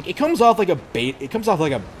it comes off like a bait. It comes off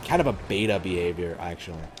like a kind of a beta behavior,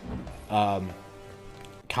 actually.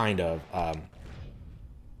 Kind of.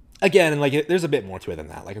 Again, and like there's a bit more to it than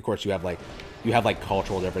that. Like of course you have like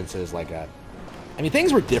cultural differences. Like I mean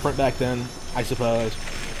things were different back then, I suppose.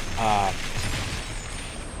 How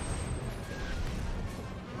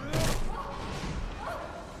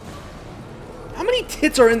many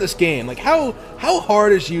tits are in this game? Like, how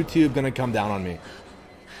hard is YouTube gonna come down on me?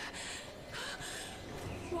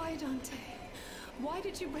 Why, Dante? Why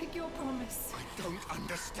did you break your promise? I don't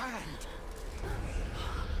understand.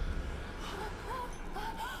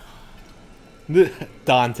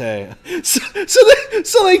 Dante.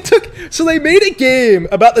 So they made a game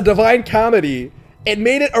about the Divine Comedy and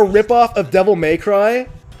made it a ripoff of Devil May Cry?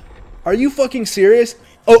 Are you fucking serious?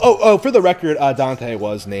 Oh, for the record, Dante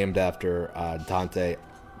was named after Dante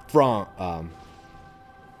from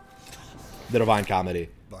the Divine Comedy.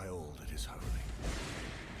 By all that is holy,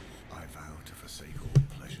 I vow to forsake all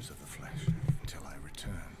pleasures of the flesh until I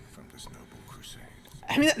return from this noble crusade.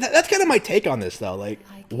 I mean, that's kind of my take on this, though. Like,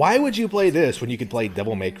 why would you play this when you could play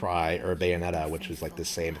Devil May Cry or Bayonetta, which was like the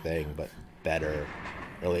same thing, but better?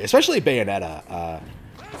 Really, especially Bayonetta.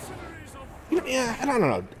 Yeah, I don't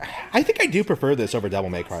know. I think I do prefer this over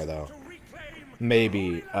Devil May Cry, though.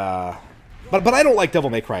 Maybe. But I don't like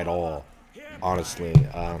Devil May Cry at all, honestly.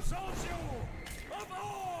 I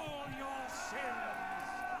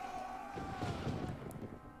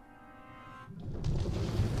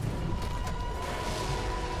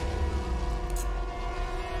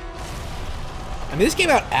mean, this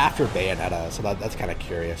came out after Bayonetta, so that's kind of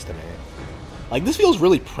curious to me. Like, this feels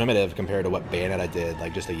really primitive compared to what Bayonetta did,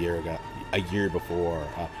 like, just a year before.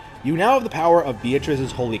 You now have the power of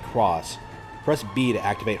Beatrice's Holy Cross. Press B to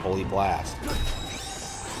activate Holy Blast.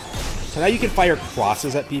 So now you can fire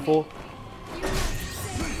crosses at people.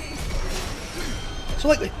 So,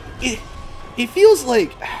 like, it feels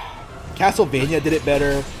like Castlevania did it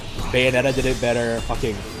better, Bayonetta did it better,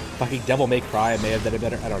 fucking Devil May Cry may have done it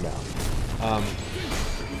better, I don't know.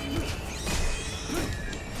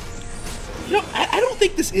 You know, I don't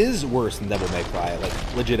think this is worse than Devil May Cry, like,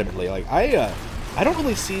 legitimately. Like, I don't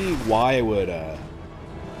really see why I would, I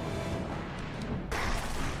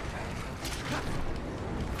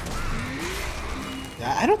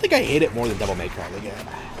don't think I hate it more than Devil May Cry. Like,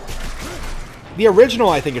 the original,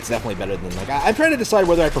 I think it's definitely better than, like, I'm trying to decide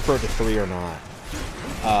whether I prefer it to 3 or not.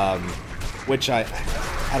 Which I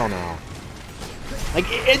don't know. Like,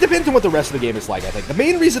 it depends on what the rest of the game is like, I think. The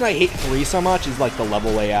main reason I hate 3 so much is, like, the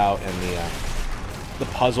level layout and the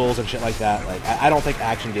puzzles and shit like that. Like, I don't think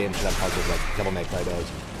action games should have puzzles like Devil May Cry does.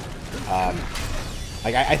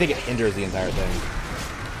 Like, I think it hinders the entire thing.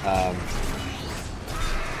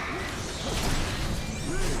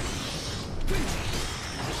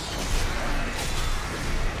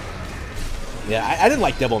 Yeah, I didn't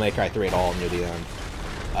like Devil May Cry 3 at all near the end.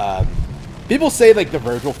 People say, like, the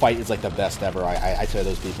Virgil fight is, like, the best ever. I say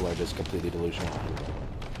those people are just completely delusional.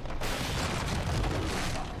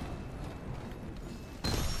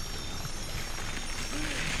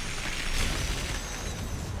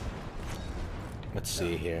 Let's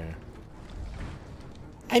see here.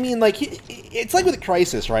 I mean, like, it's like with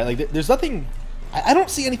Crisis, right? Like, there's nothing... I don't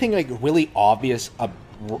see anything, like, really obviously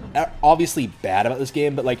bad about this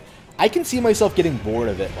game, but, like, I can see myself getting bored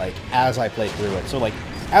of it, like, as I play through it. So, like,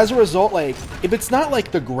 as a result, like, if it's not,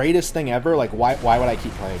 like, the greatest thing ever, like, why would I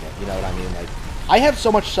keep playing it? You know what I mean? Like, I have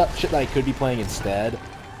so much shit that I could be playing instead.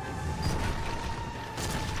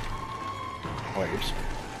 Oh, wait, oops.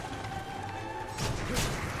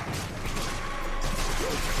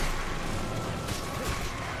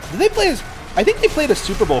 Did they play as... I think they played a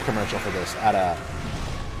Super Bowl commercial for this at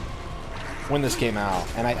when this came out,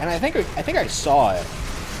 and I think I saw it.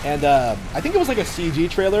 And I think it was like a CG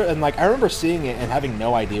trailer, and like I remember seeing it and having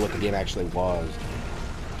no idea what the game actually was.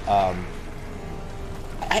 I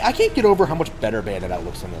can't get over how much better Bayonetta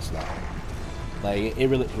looks in this now. Like it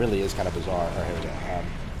really is kind of bizarre. Oh, here we go.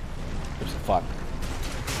 Oops, fuck.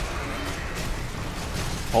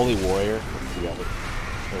 Holy Warrior. Wait,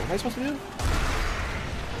 what am I supposed to do?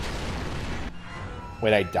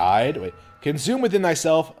 Wait, I died? Wait. Consume within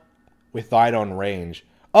thyself with thine own range.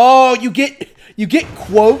 Oh, you get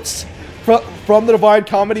quotes from the Divine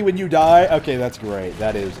Comedy when you die? Okay, that's great.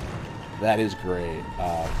 That is great.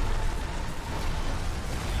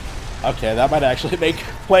 Okay, that might actually make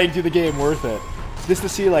playing through the game worth it. Just to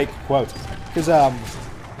see, like, quotes. Because, I'm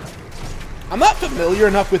not familiar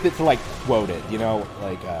enough with it to, like, quote it, you know?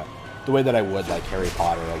 Like, the way that I would, like, Harry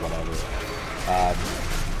Potter or whatever.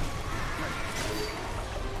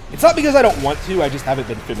 It's not because I don't want to, I just haven't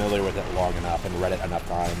been familiar with it long enough and read it enough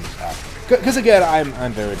times. Because, again,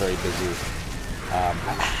 I'm very, very busy.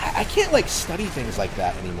 I can't, like, study things like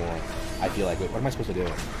that anymore, I feel like. Wait, what am I supposed to do?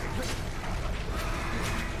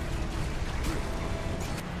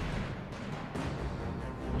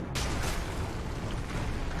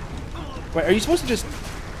 Wait, are you supposed to just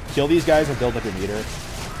kill these guys and build, like, a meter?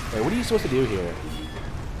 Wait, what are you supposed to do here?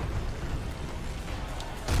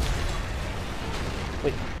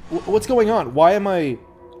 Wait, what's going on? Why am I...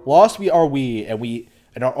 Lost we are we,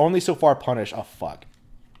 and are only so far punished. Oh, fuck.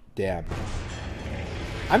 Damn.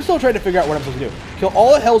 I'm still trying to figure out what I'm supposed to do. Kill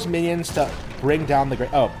all of Hell's minions to bring down the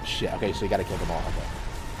great... Oh, shit. Okay, so you gotta kill them all. Okay.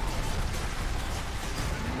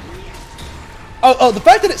 Oh, the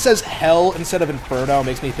fact that it says Hell instead of Inferno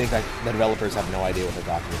makes me think that the developers have no idea what they're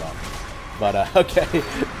talking about. But, okay.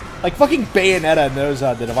 Like, fucking Bayonetta knows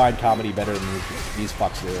the Divine Comedy better than these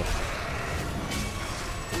fucks do.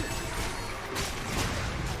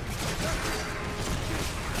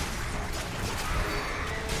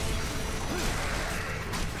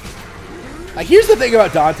 Like, here's the thing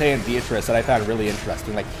about Dante and Beatrice that I found really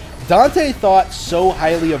interesting. Like, Dante thought so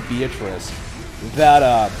highly of Beatrice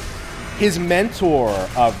that, his mentor,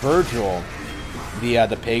 Virgil,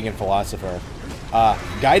 the pagan philosopher,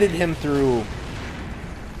 guided him through...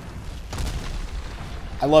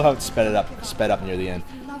 I love how it sped up near the end.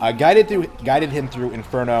 Guided him through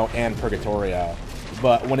Inferno and Purgatorio,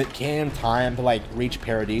 but when it came time to, like, reach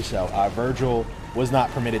Paradiso, Virgil was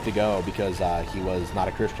not permitted to go because he was not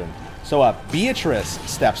a Christian. So Beatrice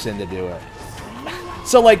steps in to do it.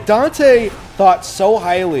 So, like, Dante thought so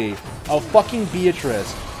highly of fucking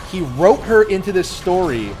Beatrice, he wrote her into this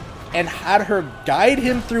story and had her guide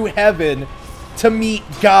him through heaven to meet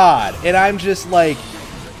God. And I'm just like,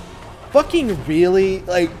 fucking really?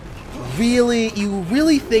 Like, really? You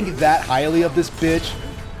really think that highly of this bitch?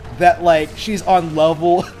 That, like, she's on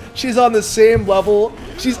level... She's on the same level.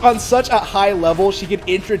 She's on such a high level, she can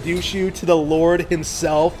introduce you to the Lord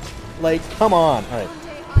himself. Like, come on. Alright.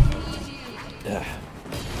 Ugh.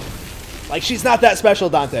 Like, she's not that special,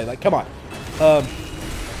 Dante. Like, come on.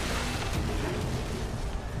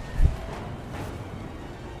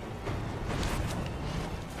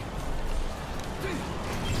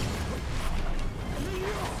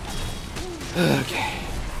 Okay.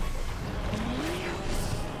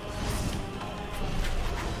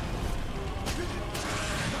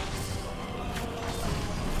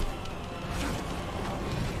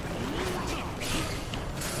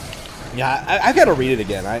 Yeah, I've got to read it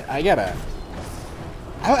again. I gotta.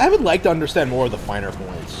 I would like to understand more of the finer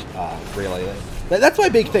points. Really, that's my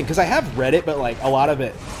big thing because I have read it, but like a lot of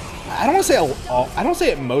it, I don't want to say I don't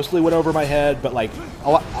say it mostly went over my head, but like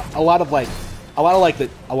a lot of the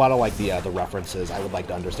references I would like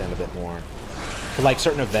to understand a bit more. For like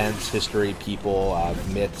certain events, history, people,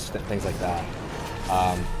 myths, things like that.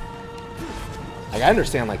 Like I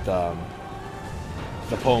understand like the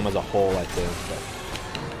poem as a whole, I think. But,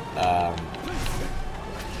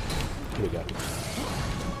 here we go.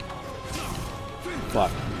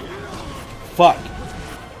 Fuck. Fuck.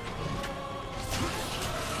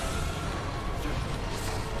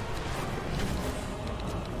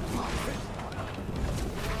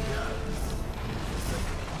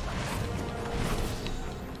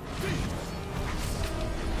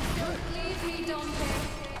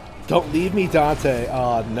 Don't leave me, Dante.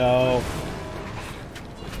 Oh, no.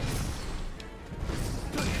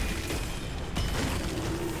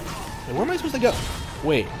 Hey, where am I supposed to go?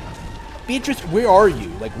 Wait. Beatrice, where are you?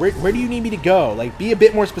 Like, where do you need me to go? Like, be a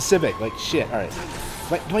bit more specific. Like, shit. All right.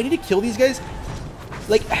 Like, do I need to kill these guys?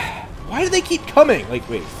 Like, why do they keep coming? Like,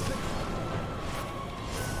 wait.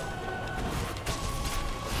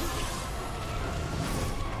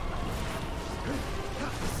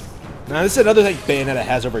 Now, this is another thing Bayonetta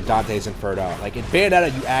has over Dante's Inferno. Like, in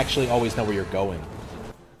Bayonetta, you actually always know where you're going.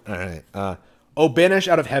 Alright. Oh, banish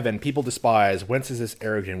out of heaven, people despise. Whence is this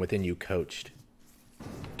origin within you coached?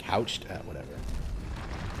 Couched? Whatever.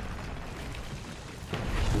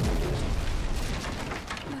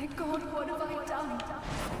 My God, what have I done?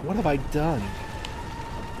 What have I done?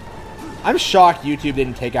 I'm shocked YouTube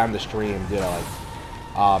didn't take on the stream, you know,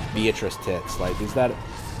 like, Beatrice tits. Like, is that...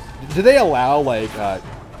 Do they allow, like,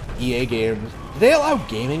 EA games? Do they allow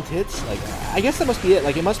gaming tits? Like, I guess that must be it.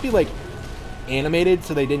 Like, it must be, like, animated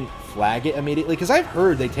so they didn't flag it immediately. Because I've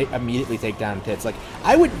heard they immediately take down tits. Like,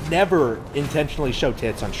 I would never intentionally show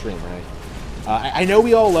tits on stream, right? I know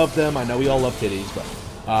we all love them. I know we all love titties, but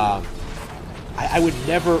I would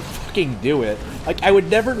never fucking do it. Like, I would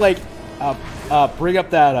never, like, bring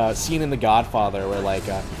up that scene in The Godfather where, like,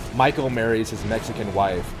 Michael marries his Mexican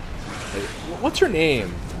wife. Like, what's her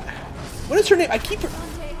name? What is her name? I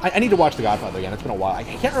need to watch The Godfather again. It's been a while. I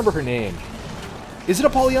can't remember her name. Is it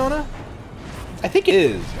Apollyon? I think it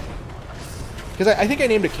is. Because I think I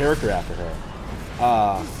named a character after her.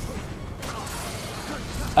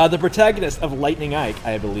 The protagonist of Lightning Ike,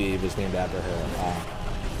 I believe, is named after her.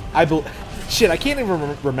 Shit, I can't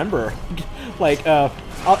even remember. Like, I'll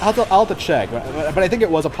have to check. But I think it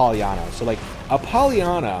was Apollyon. So, like,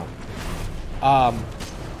 Apollyon...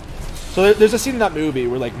 So there's a scene in that movie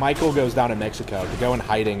where, like, Michael goes down to Mexico to go in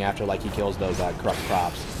hiding after, like, he kills those corrupt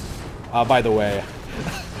cops. By the way,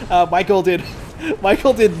 Michael did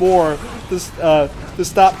more to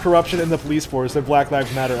stop corruption in the police force than Black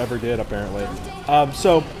Lives Matter ever did, apparently.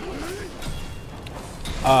 So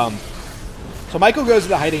Michael goes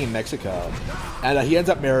into hiding in Mexico, and he ends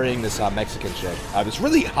up marrying this Mexican chick, this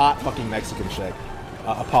really hot fucking Mexican chick,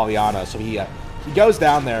 Apollyon. So he goes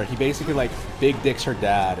down there. He basically, like, big dicks her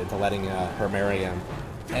dad into letting her marry him,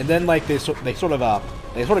 and then, like, they sort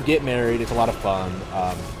of get married. It's a lot of fun,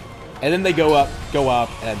 and then they go up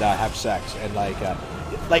and have sex. And like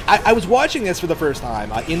I was watching this for the first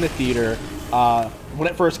time in the theater when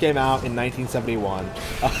it first came out in 1971.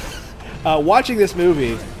 Watching this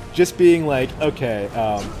movie, just being like, okay,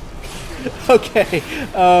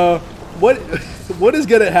 what is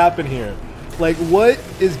gonna happen here? Like, what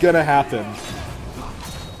is gonna happen?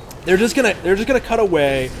 They're just gonna cut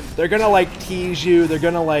away. They're gonna, like, tease you. They're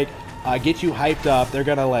gonna, like, get you hyped up. They're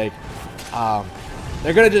gonna, like,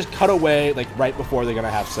 they're gonna just cut away, like, right before they're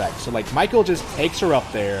gonna have sex. So, like, Michael just takes her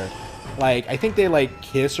up there. Like, I think they, like,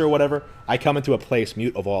 kiss or whatever. I come into a place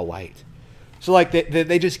mute of all light. So, like,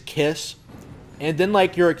 they just kiss, and then,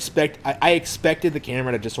 like, I expected the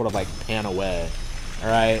camera to just sort of, like, pan away. All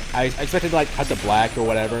right, I expected to, like, cut to black or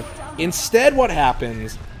whatever. Instead, what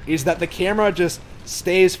happens is that the camera just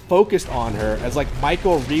stays focused on her as, like,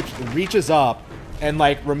 Michael reaches up and,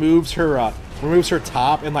 like, removes her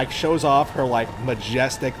top and, like, shows off her, like,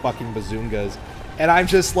 majestic fucking bazungas. And I'm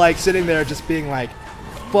just, like, sitting there just being like,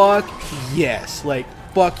 fuck yes, like,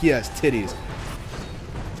 fuck yes, titties.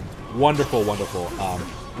 Wonderful, wonderful.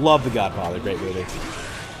 Love The Godfather, great movie.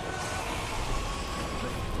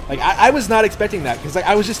 Like, I was not expecting that, because, like,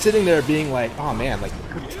 I was just sitting there being like, oh man, like,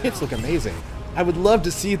 her tits look amazing. I would love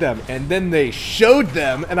to see them. And then they showed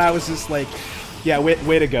them, and I was just like, yeah,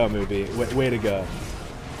 way to go, movie. Way to go.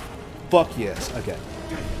 Fuck yes. Okay.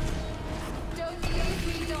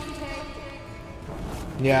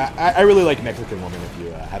 Yeah, I really like Mexican Woman, if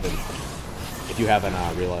you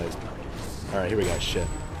haven't realized. Alright, here we go. Shit.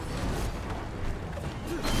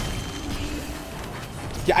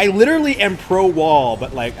 Yeah, I literally am pro-wall,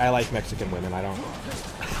 but, like, I like Mexican women. I don't...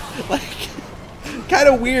 like, kind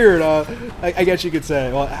of weird, I guess you could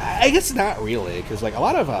say. Well, I guess not really, because, like, a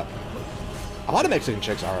lot of Mexican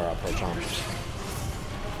chicks are pro-Trumpers.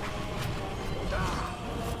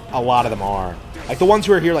 A lot of them are. Like, the ones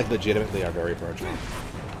who are here, like, legitimately are very pro-Trump.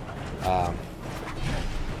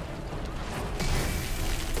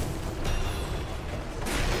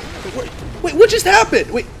 Wait, what just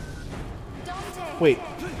happened? Wait. Wait.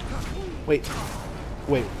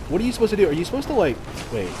 What are you supposed to do? Are you supposed to, like...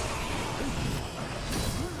 Wait.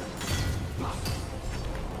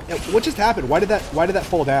 Yeah, what just happened? Why did that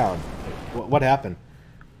fall down? What happened?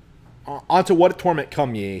 Onto what torment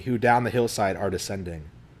come ye, who down the hillside are descending?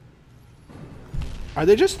 Are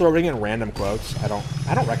they just throwing in random quotes? I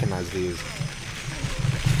don't recognize these.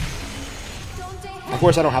 Of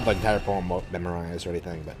course, I don't have the entire poem memorized or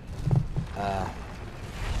anything, but...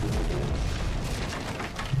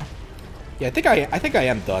 yeah, I think I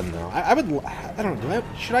am done though. I don't know.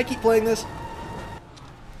 Should I keep playing this?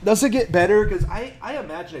 Does it get better? Because I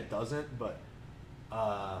imagine it doesn't, but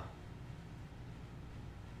oh,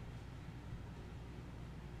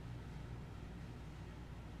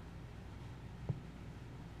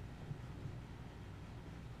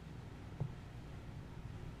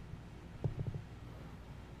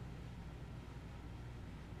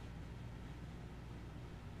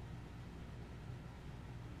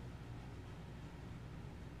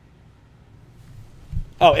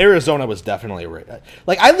 Arizona was definitely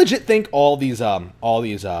like I legit think all these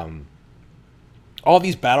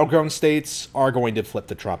battleground states are going to flip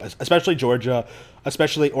to Trump, especially Georgia,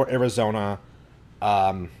 or Arizona.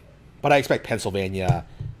 But I expect Pennsylvania,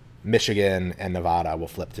 Michigan, and Nevada will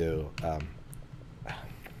flip to.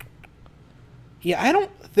 Yeah, I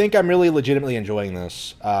don't think I'm really legitimately enjoying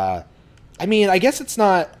this. I mean, I guess it's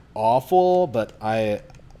not awful, but I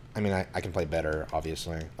mean, I can play better,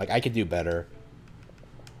 obviously. Like, I could do better.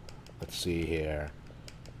 Let's see here.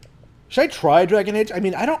 Should I try Dragon Age? I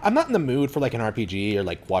mean, I'm not in the mood for, like, an RPG or,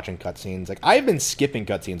 like, watching cutscenes. Like, I've been skipping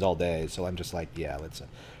cutscenes all day, so I'm just like, yeah, let's...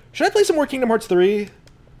 Should I play some more Kingdom Hearts 3?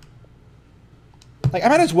 Like, I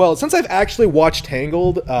might as well. Since I've actually watched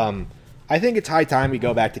Tangled, I think it's high time we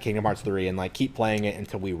go back to Kingdom Hearts 3 and, like, keep playing it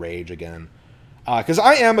until we rage again. Because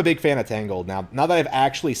I am a big fan of Tangled. Now that I've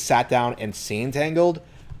actually sat down and seen Tangled,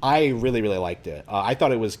 I really, really liked it. I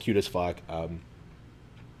thought it was cute as fuck.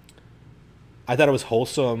 I thought it was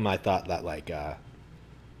wholesome. I thought that, like, I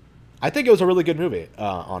think it was a really good movie,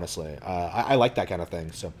 honestly. I like that kind of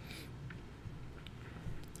thing, so.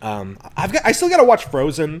 I still got to watch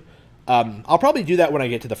Frozen. I'll probably do that when I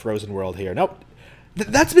get to the Frozen world here. Nope.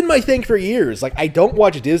 That's been my thing for years. Like, I don't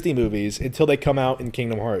watch Disney movies until they come out in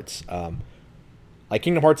Kingdom Hearts. Like,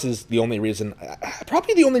 Kingdom Hearts is the only reason,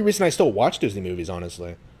 probably the only reason I still watch Disney movies,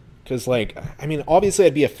 honestly. Because, like, I mean, obviously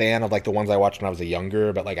I'd be a fan of, like, the ones I watched when I was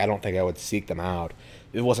younger, but, like, I don't think I would seek them out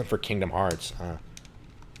if it wasn't for Kingdom Hearts.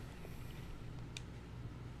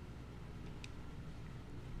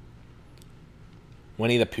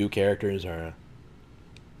 Winnie the Pooh characters are...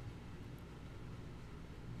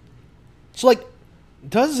 So, like,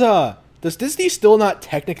 does Disney still not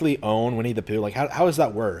technically own Winnie the Pooh? Like, how does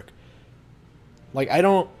that work? Like, I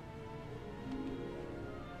don't...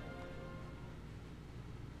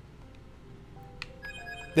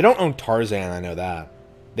 They don't own Tarzan, I know that.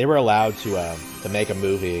 They were allowed to make a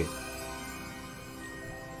movie.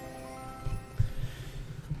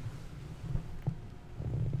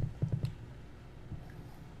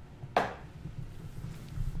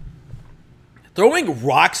 Throwing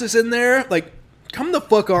Roxas in there? Like, come the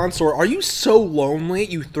fuck on, Sora. Are you so lonely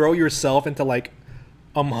you throw yourself into, like,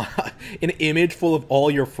 an image full of all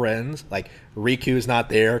your friends? Like, Riku's not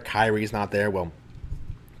there, Kairi's not there. Well,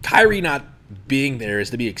 Kairi not being there is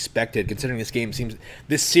to be expected, considering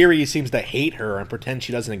this series seems to hate her and pretend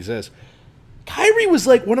she doesn't exist. Kairi was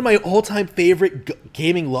like one of my all-time favorite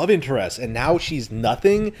gaming love interests, and now she's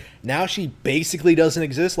nothing. Now she basically doesn't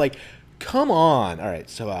exist. Like, come on. All right,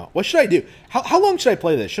 so what should I do? How long should I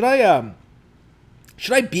play this? Should I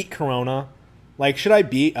beat Corona? Like, should I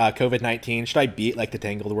beat COVID-19? Should I beat, like, the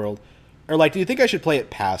Tangled world? Or, like, do you think I should play it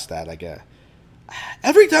past that? Like,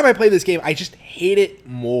 every time I play this game, I just hate it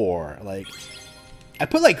more. Like, I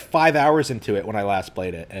put like 5 hours into it when I last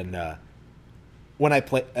played it, and when I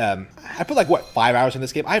put like, what, 5 hours in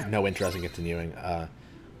this game? I have no interest in continuing.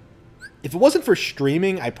 If it wasn't for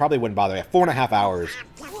streaming, I probably wouldn't bother. I have 4.5 hours.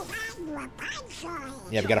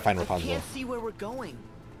 Yeah, we gotta find Rapunzel. I can't see where we're going.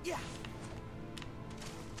 Yeah.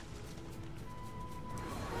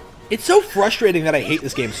 It's so frustrating that I hate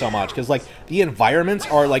this game so much, because, like, the environments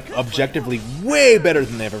are, like, objectively way better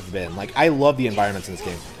than they've ever been. Like, I love the environments in this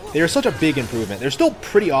game. They are such a big improvement. They're still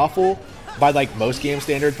pretty awful by, like, most game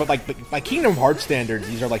standards, but, like, by Kingdom Hearts standards,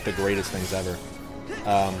 these are, like, the greatest things ever.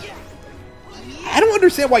 I don't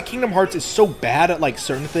understand why Kingdom Hearts is so bad at, like,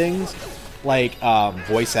 certain things, like,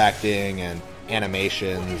 voice acting and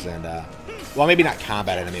animations and, well, maybe not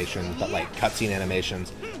combat animations, but, like, cutscene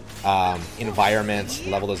animations. Environments,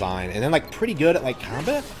 level design, and then like pretty good at like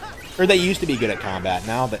combat, or they used to be good at combat.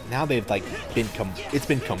 Now they've like it's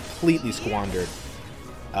been completely squandered.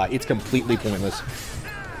 It's completely pointless.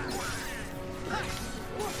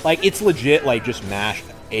 Like it's legit like just mash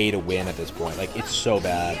A to win at this point. Like it's so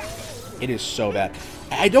bad. It is so bad.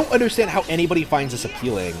 I don't understand how anybody finds this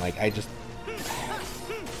appealing. Like I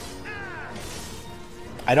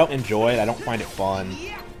don't enjoy it. I don't find it fun.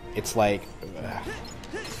 It's like.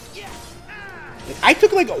 I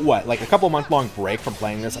took like what, like a couple month-long break from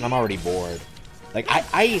playing this, and I'm already bored. Like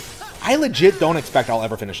I legit don't expect I'll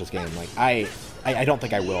ever finish this game. Like I don't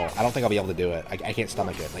think I will. I don't think I'll be able to do it. I can't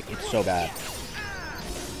stomach it. Like it's so bad.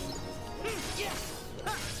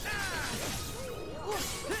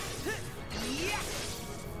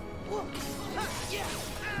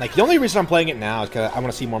 Like the only reason I'm playing it now is because I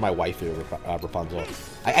want to see more of my waifu, Rapunzel.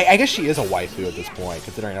 I guess she is a waifu at this point,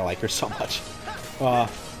 considering I like her so much.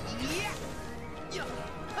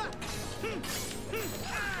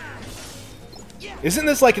 Isn't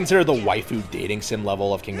this like considered the waifu dating sim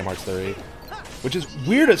level of Kingdom Hearts 3? Which is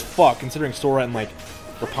weird as fuck, considering Sora and like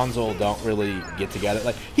Rapunzel don't really get together.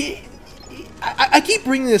 Like I keep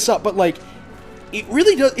bringing this up, but like it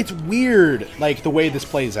really does. It's weird, like the way this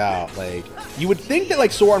plays out. Like you would think that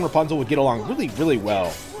like Sora and Rapunzel would get along really, really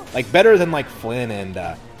well, like better than like Flynn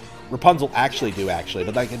and Rapunzel actually do,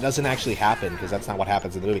 but like it doesn't actually happen because that's not what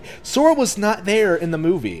happens in the movie. Sora was not there in the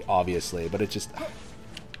movie, obviously, but it just.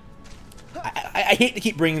 I hate to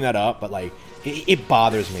keep bringing that up, but like it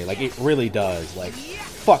bothers me. Like it really does. Like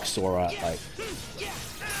fuck Sora. Like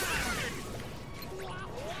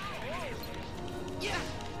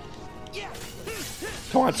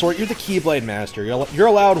come on, Sora. You're the Keyblade Master. You're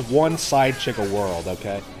allowed one side chick a world,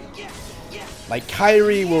 okay? Like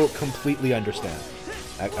Kairi will completely understand.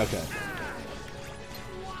 Okay.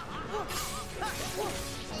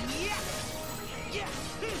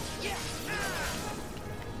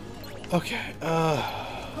 Okay,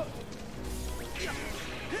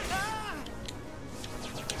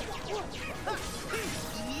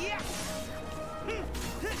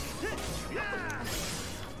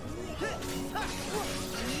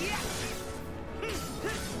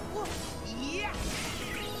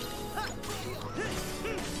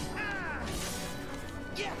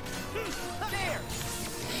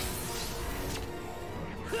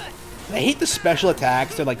 I hate the special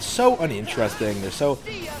attacks. They're like so uninteresting.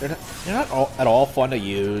 They're not at all fun to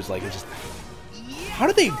use. Like it's just, how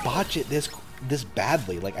did they botch it this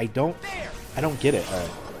badly? Like I don't get it. All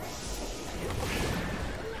right.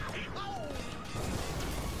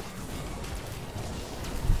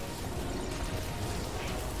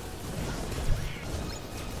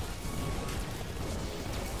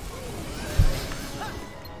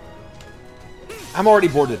 I'm already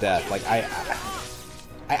bored to death. Like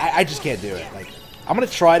I just can't do it. Like I'm gonna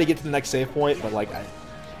try to get to the next save point, but like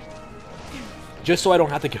just so I don't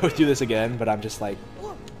have to go through this again. But I'm just like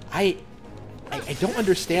I don't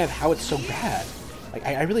understand how it's so bad. Like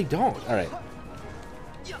I really don't. All right.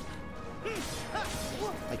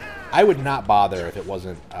 Like I would not bother if it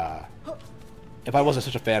wasn't if I wasn't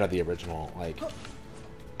such a fan of the original. Like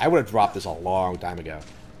I would have dropped this a long time ago.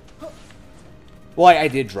 Well, I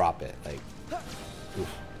did drop it. Like.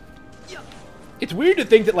 Oof. It's weird to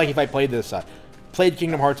think that, like, if I played this, played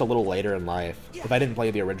Kingdom Hearts a little later in life, if I didn't play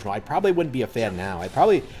the original, I probably wouldn't be a fan now. I'd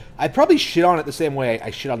probably shit on it the same way I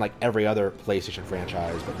shit on, like, every other PlayStation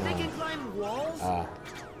franchise, but no. They can climb walls?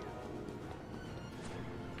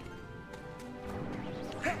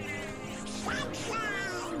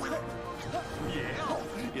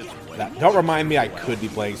 Don't remind me I could be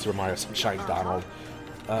playing Super Mario Sunshine Donald.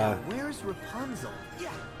 Where's Rapunzel?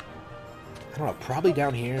 I don't know, probably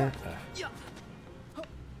down here.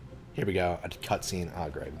 Here we go, a cutscene. Oh,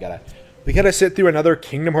 great. We gotta sit through another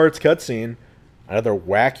Kingdom Hearts cutscene. Another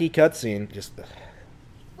wacky cutscene. Just.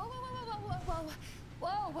 Whoa, whoa, whoa, whoa, whoa,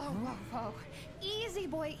 whoa, whoa, whoa. Easy,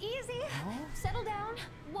 boy, easy. Settle down.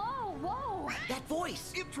 Whoa, whoa. That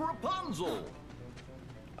voice! It's Rapunzel!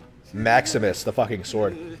 Maximus, the fucking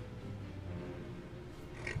sword.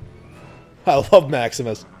 I love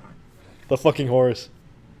Maximus. The fucking horse.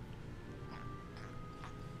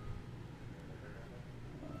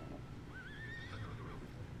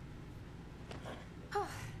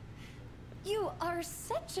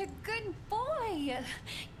 a good boy.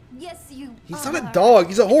 Yes, you He's are. not a dog.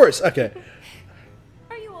 He's a horse. Okay.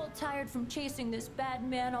 Are you all tired from chasing this bad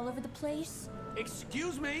man all over the place?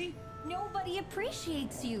 Excuse me? Nobody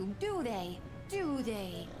appreciates you, do they? Do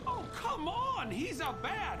they? Oh, come on! He's a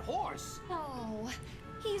bad horse! Oh,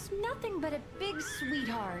 he's nothing but a big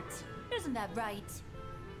sweetheart. Isn't that right?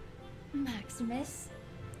 Maximus?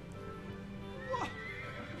 What?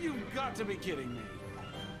 You've got to be kidding me.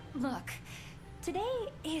 Look, today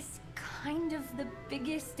is kind of the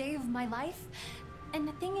biggest day of my life. And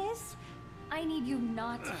the thing is, I need you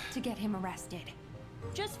not to get him arrested.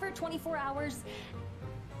 Just for 24 hours,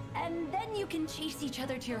 and then you can chase each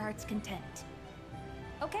other to your heart's content.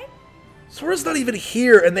 Okay? Sora's not even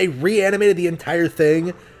here, and they reanimated the entire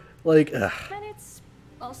thing. Like, ugh. And it's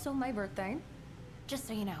also my birthday, just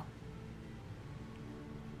so you know.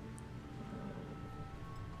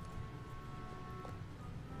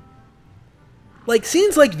 Like,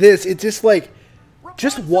 scenes like this, it's just like,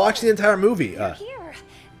 just watch the entire movie. You're here,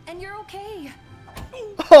 and you're okay.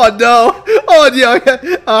 Oh no! Oh no!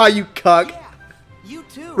 Ah, you cuck. Yeah, you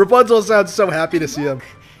too. Rapunzel sounds so happy to see him. Look,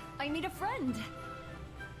 I need a friend.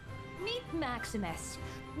 Meet Maximus.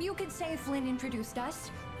 You could say Flynn introduced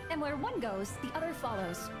us, and where one goes, the other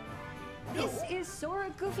follows. This is Sora,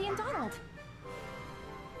 Goofy, and Donald.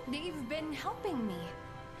 They've been helping me.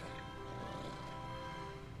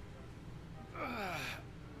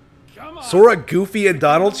 Come on. Sora, Goofy, and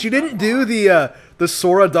Donald. She didn't do the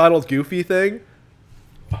Sora, Donald, Goofy thing.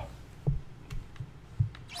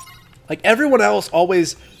 Like, everyone else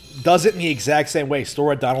always does it in the exact same way.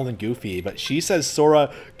 Sora, Donald, and Goofy. But she says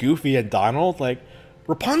Sora, Goofy, and Donald. Like,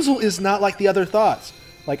 Rapunzel is not like the other thoughts.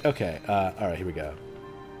 Like, okay. Alright, here we go.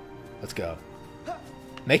 Let's go.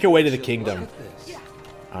 Make your way to the kingdom.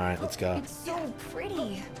 Alright, let's go. It's so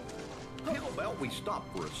pretty. How about we stop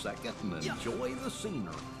for a second and enjoy the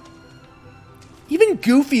scenery? Even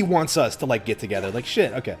Goofy wants us to, like, get together. Like,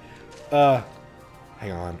 shit. Okay.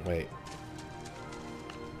 Hang on. Wait.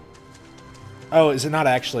 Oh, is it not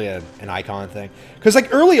actually an icon thing? Because,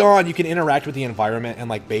 like, early on, you can interact with the environment and,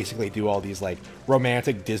 like, basically do all these, like,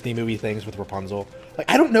 romantic Disney movie things with Rapunzel. Like,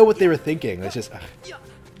 I don't know what they were thinking. It's just...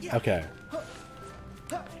 okay.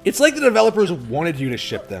 It's like the developers wanted you to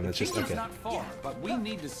ship them. It's just... It's okay. not far, but we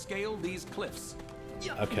need to scale these cliffs.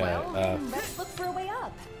 Okay. Well, let's look for a way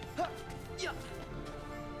up.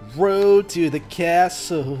 Road to the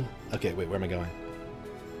castle. Okay, wait, where am I going?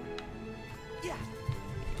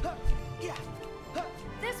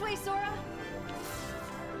 This way, Sora.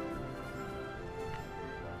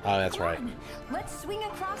 Oh, that's Come right. on. Let's swing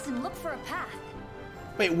across and look for a path.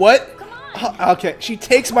 Wait, what? Come on. Oh, okay, she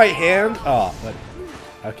takes my hand. Oh, but,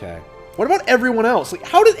 okay. What about everyone else? Like,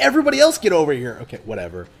 how did everybody else get over here? Okay,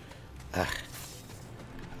 whatever. Ugh.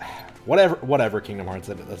 Whatever, Kingdom Hearts.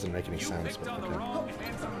 That doesn't make any You sense. picked But, on the okay. wrong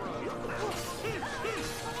handsome road.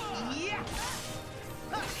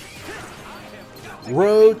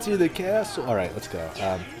 Road to the castle. All right, let's go.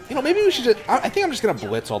 You know, maybe we should just. I think I'm just gonna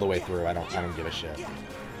blitz all the way through. I don't give a shit.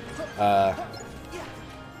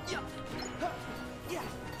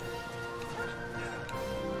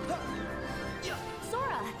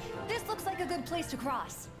 Sora, this looks like a good place to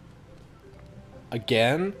cross.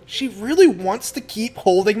 Again, she really wants to keep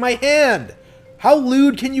holding my hand. How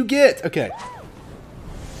lewd can you get? Okay.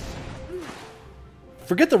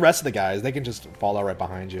 Forget the rest of the guys. They can just follow right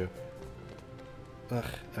behind you. Ugh,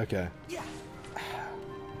 okay.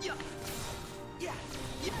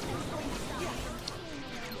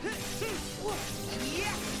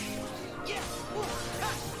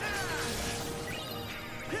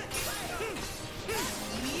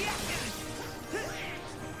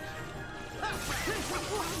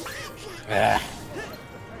 Ah.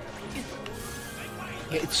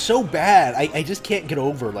 Yeah, it's so bad. I just can't get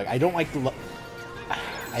over. Like, I don't like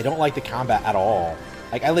the combat at all.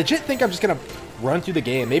 Like, I legit think I'm just gonna run through the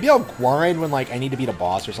game. Maybe I'll grind when, like, I need to beat a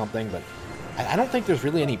boss or something, but I don't think there's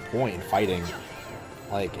really any point in fighting.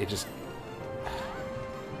 Like, it just...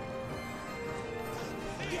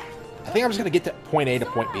 I think I'm just gonna get to point A to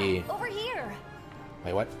point B. Over here.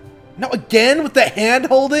 Wait, what? No, again with the hand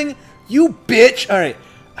holding? You bitch! Alright.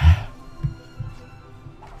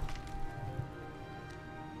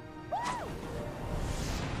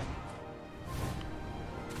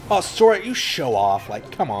 Oh, Sora, you show off.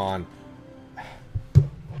 Like, come on.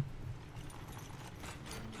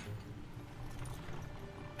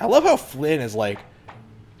 I love how Flynn is, like,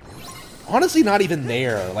 honestly not even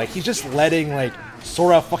there. Like, he's just letting, like,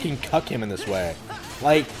 Sora fucking cuck him in this way.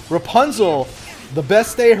 Like, Rapunzel, the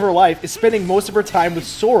best day of her life, is spending most of her time with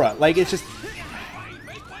Sora. Like, it's just...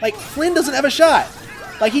 Like, Flynn doesn't have a shot.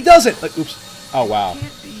 Like, he doesn't. Like, oops. Oh, wow.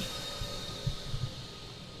 Can't be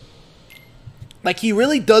Like, he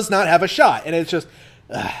really does not have a shot, and it's just...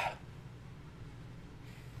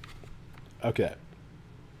 Okay.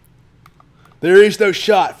 There is no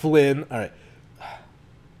shot, Flynn. All right.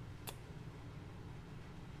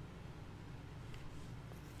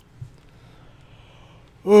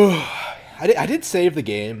 I did save the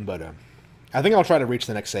game, but I think I'll try to reach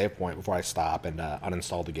the next save point before I stop and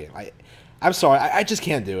uninstall the game. I'm sorry, I just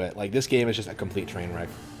can't do it. Like, this game is just a complete train wreck.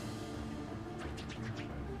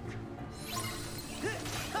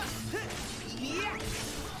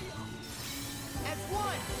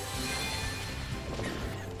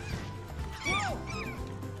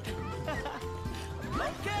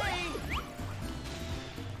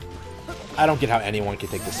 I don't get how anyone can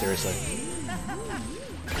take this seriously.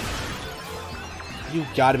 You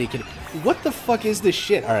gotta be kidding. What the fuck is this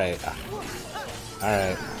shit? Alright.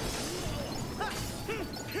 Alright.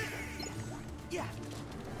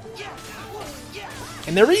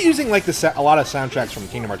 And they're reusing, like, a lot of soundtracks from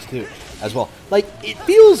Kingdom Hearts 2 as well. Like, it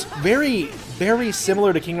feels very, very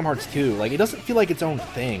similar to Kingdom Hearts 2. Like, it doesn't feel like its own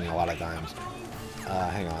thing a lot of times.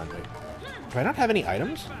 Hang on. Wait. Do I not have any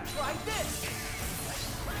items?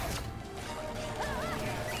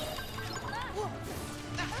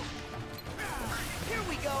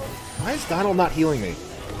 Why is Donald not healing me?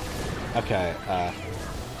 Okay,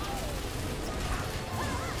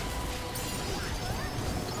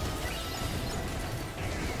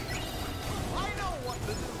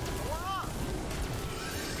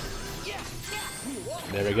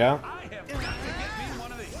 there we go.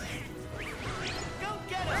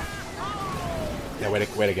 Yeah, way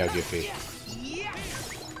to go, Goofy.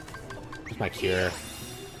 Here's my cure.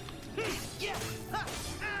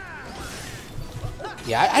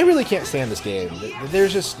 Yeah, I really can't stand this game.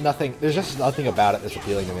 There's just nothing about it that's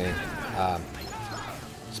appealing to me.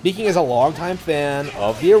 Speaking as a longtime fan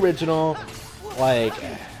of the original, like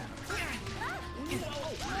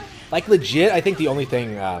legit, I think the only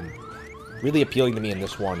thing really appealing to me in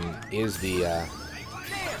this one is the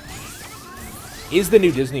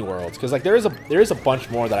new Disney Worlds, because like there is a bunch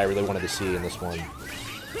more that I really wanted to see in this one,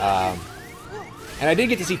 and I did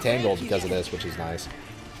get to see Tangled because of this, which is nice.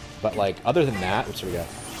 But, like, other than that, what's we got?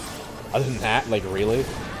 Other than that, like, really?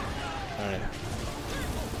 Alright.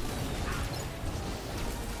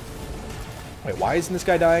 Wait, why isn't this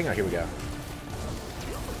guy dying? Oh, here we go.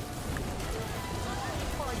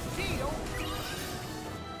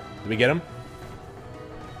 Did we get him?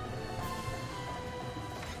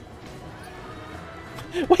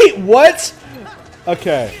 Wait, what?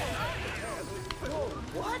 Okay.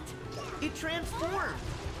 What? It transformed.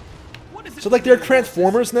 What is it? So, like, they're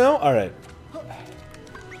Transformers now? Alright.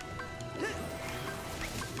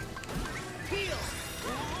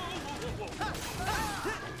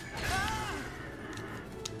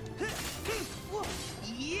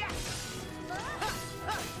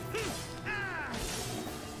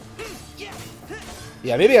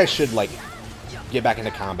 Yeah, maybe I should, like, get back into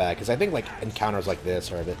combat, because I think, like, encounters like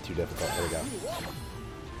this are a bit too difficult. There we go.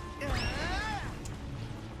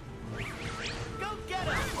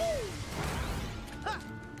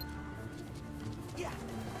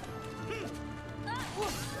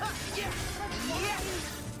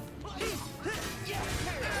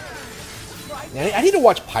 Yeah, I need to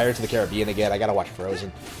watch Pirates of the Caribbean again. I gotta watch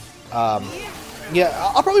Frozen. Yeah,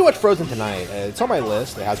 I'll probably watch Frozen tonight. It's on my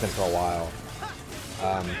list. It has been for a while.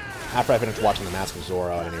 After I finish watching The Mask of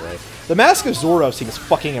Zorro, at any rate. The Mask of Zorro seems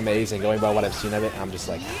fucking amazing, going by what I've seen of it. And I'm just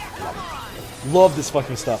like, love this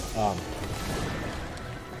fucking stuff.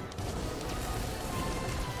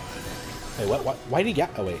 Hey, what? Why did he get?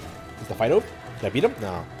 Oh wait, is the fight over? Did I beat him?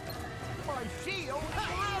 No.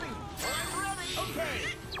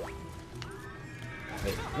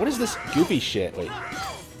 Wait, what is this goofy shit? Wait.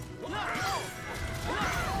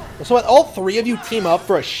 So all three of you team up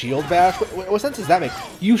for a shield bash? What sense does that make?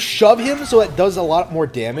 You shove him so it does a lot more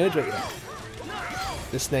damage? Wait,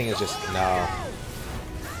 this thing is just... no.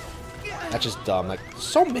 That's just dumb. Like,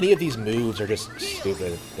 so many of these moves are just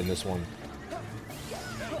stupid in this one.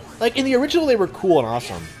 Like, in the original, they were cool and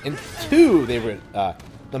awesome. In 2, they were...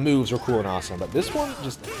 the moves were cool and awesome. But this one,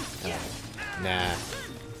 just... nah.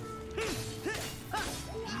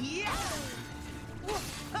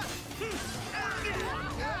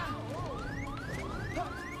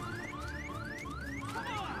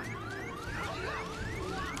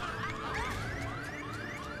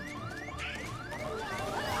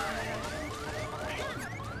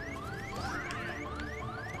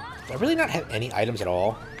 Do I really not have any items at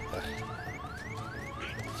all? Ugh.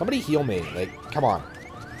 Somebody heal me. Like, come on.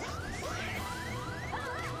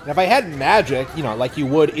 And if I had magic, you know, like you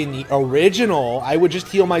would in the original, I would just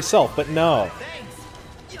heal myself, but no.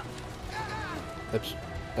 Oops.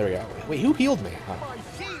 There we go. Wait, who healed me? Oh. My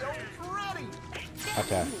shield's ready.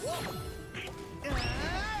 Okay.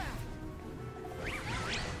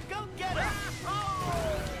 Go get him!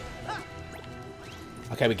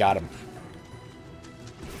 Okay, we got him.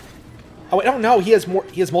 Oh wait, oh no, he has more.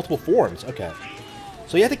 He has multiple forms. Okay,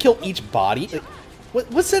 so you have to kill each body. Like,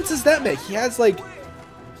 what sense does that make? He has like,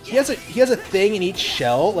 he has a thing in each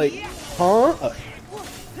shell. Like, huh?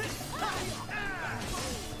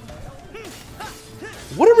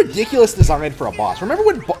 What a ridiculous design for a boss. Remember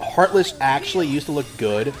when Heartless actually used to look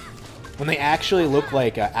good? When they actually looked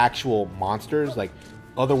like actual monsters, like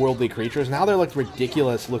otherworldly creatures. Now they're like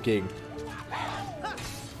ridiculous looking.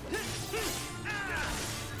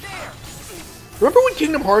 Remember when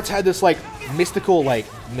Kingdom Hearts had this like mystical like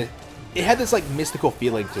it had this like mystical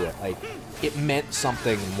feeling to it, like it meant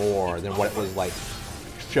something more than what it was like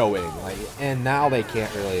showing, like, and now they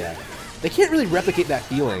can't really replicate that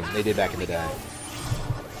feeling they did back in the day.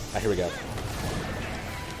 Alright, here we go.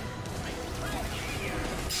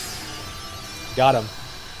 Got him.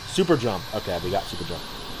 Super jump. Okay, we got super jump.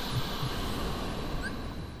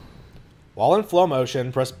 While in flow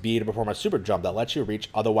motion, press B to perform a super jump that lets you reach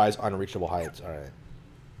otherwise unreachable heights. Alright.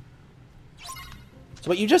 So,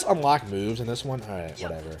 but you just unlock moves in this one? Alright,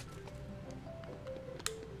 whatever.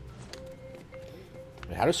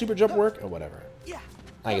 Wait, how does super jump work? Or whatever.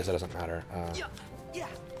 I guess that doesn't matter.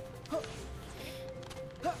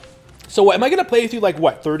 So what, am I going to play through, like,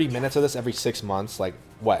 what, 30 minutes of this every 6 months? Like,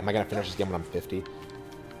 what, am I going to finish this game when I'm 50?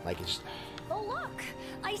 Like, it's just... Oh, look!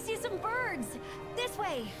 I see some birds! This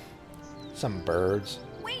way! Some birds.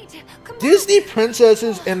 Wait! Come Disney on.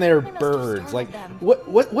 princesses and their I must have birds. Like, startled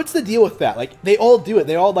them. what's the deal with that? Like, they all do it.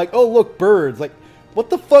 They all like, oh, look, birds. Like, what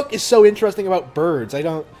the fuck is so interesting about birds? I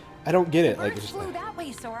don't get it. Like, Birds it's just, flew that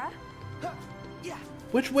way, Sora.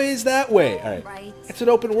 which way is that way? All right. Right. It's an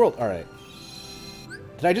open world. All right.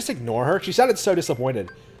 Did I just ignore her? She sounded so disappointed.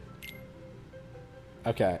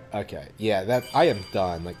 Okay, okay. Yeah, that I am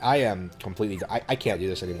done. Like, I am completely done. I can't do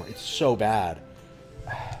this anymore. It's so bad.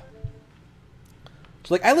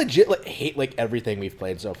 So, like, I legit, like, hate, like, everything we've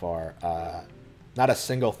played so far. Not a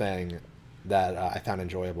single thing that I found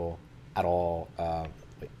enjoyable at all.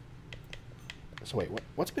 Wait. So, wait,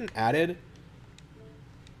 what's been added?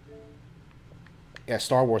 Yeah,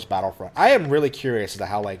 Star Wars Battlefront. I am really curious as to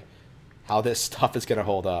how, like, how this stuff is going to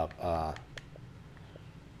hold up.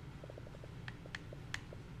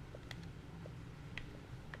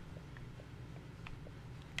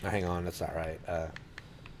 Oh, hang on, that's not right.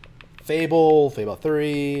 Fable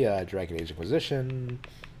 3, Dragon Age Inquisition.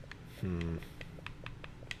 I'm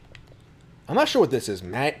not sure what this is.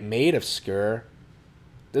 Made of Skur.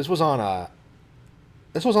 This was on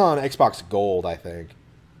Xbox Gold, I think.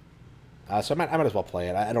 So I might as well play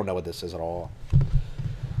it. I don't know what this is at all.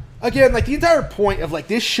 Again, like, the entire point of, like,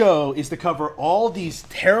 this show is to cover all these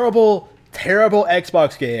terrible, terrible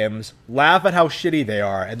Xbox games, laugh at how shitty they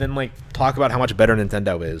are, and then, like, talk about how much better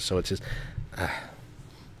Nintendo is. So it's just...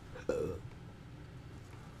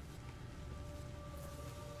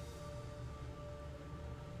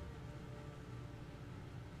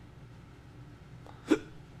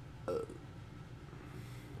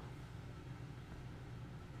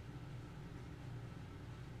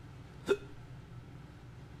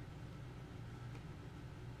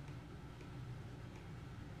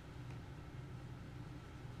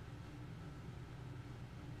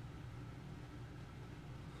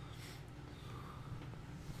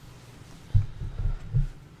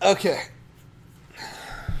 Okay.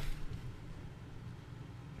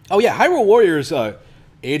 Oh yeah, Hyrule Warriors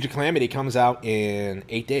Age of Calamity comes out in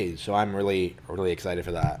 8 days, so I'm really excited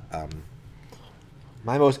for that.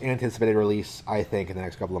 My most anticipated release, I think, in the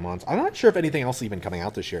next couple of months. I'm not sure if anything else is even coming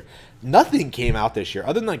out this year. Nothing came out this year,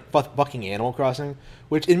 other than, like, fucking Animal Crossing,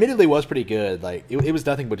 which admittedly was pretty good. Like, it was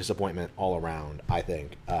nothing but disappointment all around, I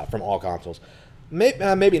think, from all consoles.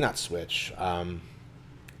 Maybe not Switch.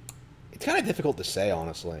 It's kind of difficult to say,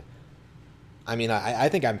 honestly. I mean, I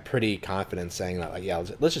think I'm pretty confident saying that, like, yeah,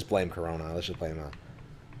 let's just blame Corona. Let's just blame that.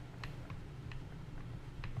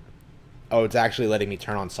 Oh, it's actually letting me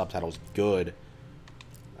turn on subtitles. Good.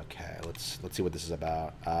 Okay, let's see what this is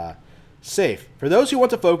about. Safe. For those who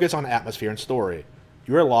want to focus on atmosphere and story,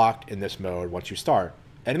 you are locked in this mode once you start.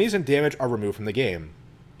 Enemies and damage are removed from the game.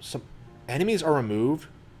 Some enemies are removed?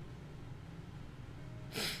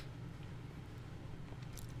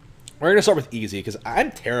 We're going to start with easy, because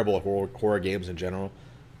I'm terrible at horror games in general.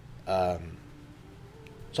 So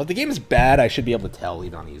if the game is bad, I should be able to tell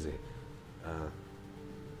even on easy.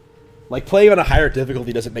 Like, playing on a higher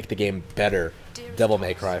difficulty doesn't make the game better, Devil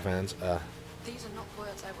May Cry fans. These are not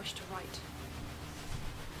words I wish to write.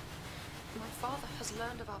 My father has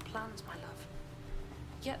learned of our plans, my love.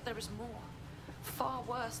 Yet there is more, far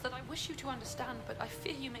worse, that I wish you to understand, but I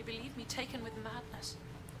fear you may believe me taken with madness.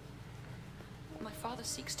 My father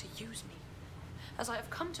seeks to use me, as I have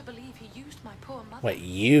come to believe he used my poor mother. What,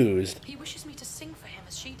 used? He wishes me to sing for him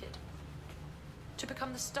as she did. To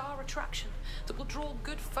become the star attraction that will draw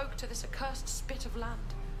good folk to this accursed spit of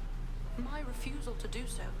land. My refusal to do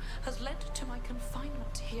so has led to my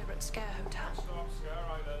confinement here at Scare Hotel.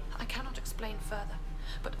 I cannot explain further,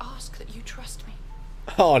 but ask that you trust me.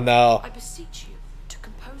 Oh no. I beseech you to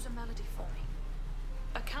compose a melody for me.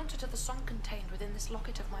 A counter to the song contained within this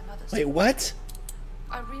locket of my mother's. Wait, what?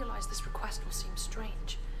 I realize this request will seem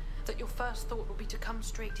strange, that your first thought will be to come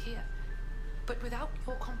straight here. But without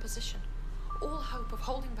your composition, all hope of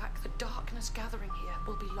holding back the darkness gathering here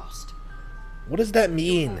will be lost. What does that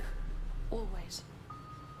mean? Always,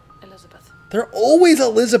 Elizabeth. They're always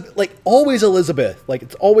Elizabeth. Like, always Elizabeth. Like,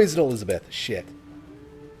 it's always an Elizabeth. Shit.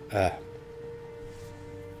 Alright,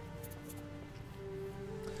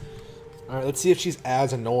 let's see if she's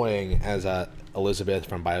as annoying as Elizabeth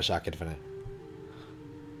from Bioshock Infinite.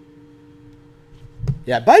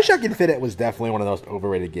 Yeah, Bioshock Infinite was definitely one of the most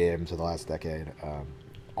overrated games of the last decade.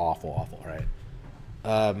 Awful, awful, right?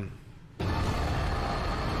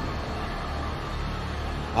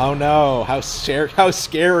 Oh no, how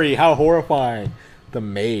scary, how horrifying. The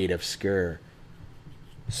Maid of Sker.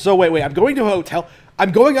 So wait, I'm going to a hotel.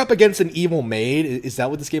 I'm going up against an evil maid. Is that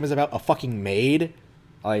what this game is about? A fucking maid?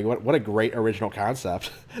 Like, what a great original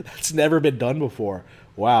concept. That's never been done before.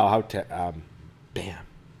 Wow, how bam.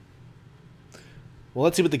 Well,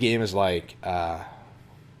 let's see what the game is like. I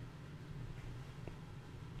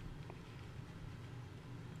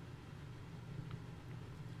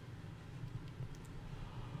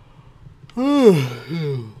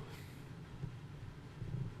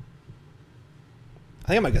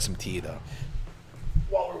think I might get some tea, though.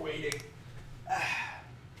 While we're waiting.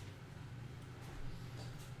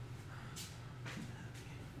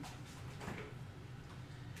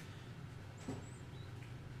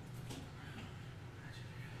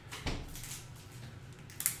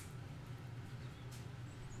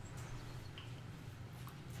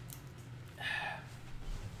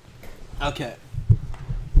 Okay.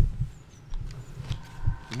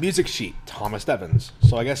 Music sheet, Thomas Evans.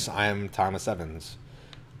 So I guess I am Thomas Evans.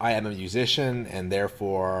 I am a musician and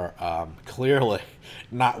therefore clearly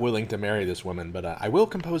not willing to marry this woman, but I will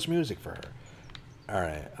compose music for her. All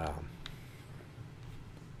right.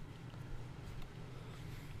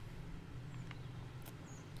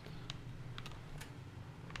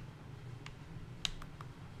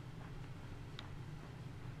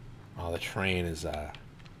 Oh, the train is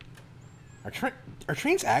Are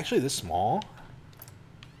trains actually this small?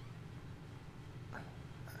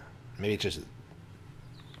 Maybe it's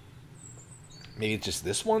just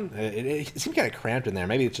this one. It seemed kind of cramped in there.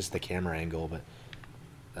 Maybe it's just the camera angle,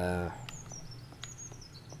 but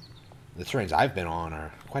the trains I've been on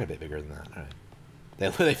are quite a bit bigger than that. All right,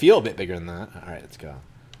 they feel a bit bigger than that. All right, let's go.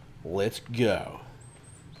 Let's go.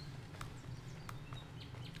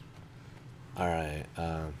 All right.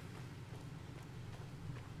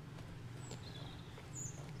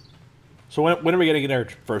 So when are we gonna get our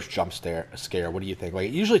first jump scare? What do you think? Like,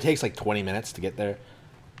 it usually takes like 20 minutes to get there.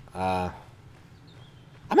 I'm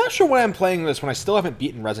not sure why I'm playing this when I still haven't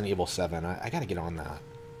beaten Resident Evil 7. I gotta get on that.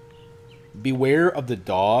 Beware of the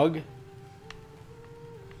dog.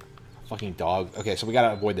 Fucking dog. Okay, so we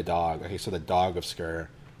gotta avoid the dog. Okay, so the dog of Sker.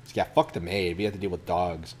 So yeah, fuck the maid. We have to deal with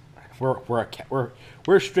dogs. We're a cat.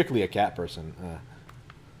 We're strictly a cat person.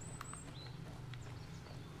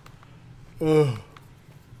 Ugh.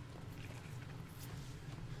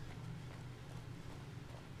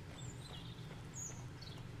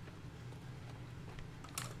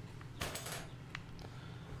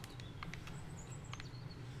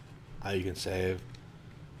 You can save.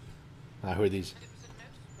 Who are these? It was in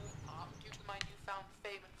no small part due to my newfound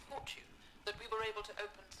fame and fortune that we were able to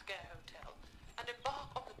open Scare Hotel and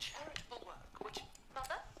embark on the charitable work which...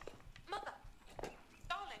 Mother? Mother!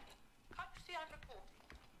 Darling, can't you see I'm reporting?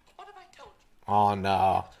 What have I told you? Oh,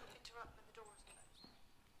 no. Interrupt when the door is closed.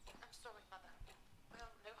 I'm sorry, Mother.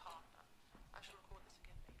 Well, no harm done. I shall record this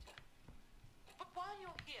again later. But while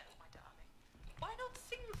you're here, my darling, why not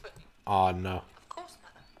sing for me? Oh, no. Of course,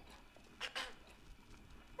 Mother.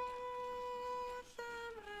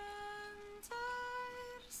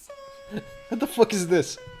 What the fuck is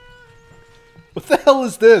this? What the hell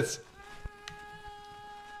is this?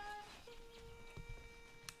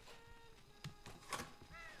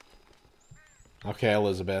 Okay,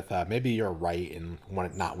 Elizabeth, maybe you're right in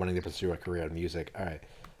not wanting to pursue a career in music. All right.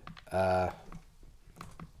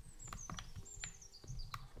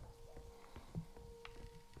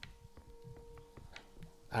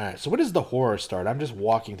 Alright, so when does the horror start? I'm just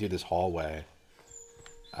walking through this hallway.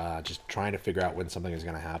 Just trying to figure out when something is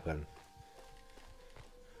going to happen.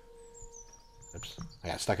 Oops. I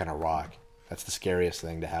got stuck on a rock. That's the scariest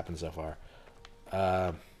thing to happen so far.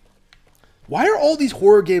 Why are all these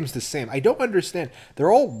horror games the same? I don't understand.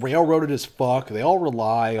 They're all railroaded as fuck. They all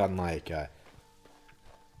rely on, like,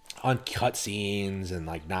 on cutscenes and,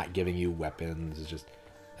 like, not giving you weapons. It's just...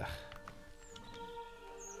 Ugh.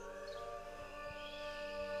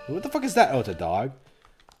 What the fuck is that? Oh, it's a dog?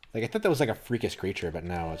 Like, I thought that was like a freakish creature, but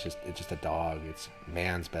no, it's just a dog. It's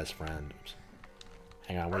man's best friend. Oops.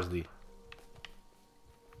 Hang on, where's the...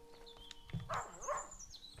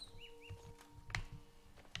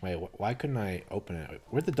 Wait, why couldn't I open it?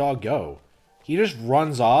 Where'd the dog go? He just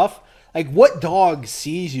runs off? Like, what dog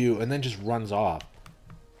sees you and then just runs off?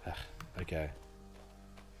 Ugh, okay.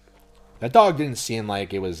 That dog didn't seem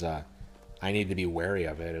like it was, I need to be wary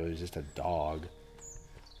of it. It was just a dog.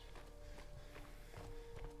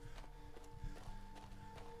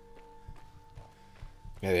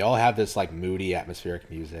 Yeah, they all have this, like, moody, atmospheric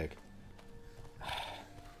music.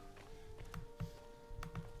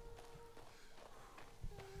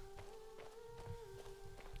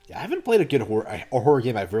 Yeah, I haven't played a good horror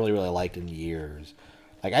game I've really, really liked in years.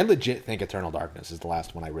 Like, I legit think Eternal Darkness is the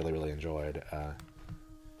last one I really, really enjoyed. And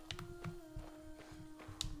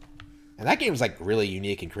that game's, like, really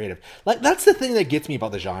unique and creative. Like, that's the thing that gets me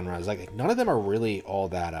about the genre. Is like, none of them are really all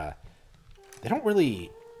that, they don't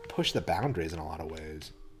really push the boundaries in a lot of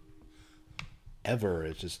ways. Ever.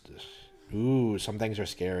 It's just, ooh, some things are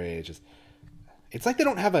scary. It's like they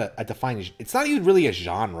don't have a defined, it's not even really a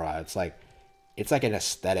genre. It's like an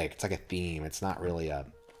aesthetic. It's like a theme. It's not really a...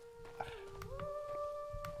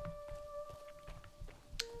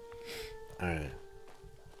 Alright.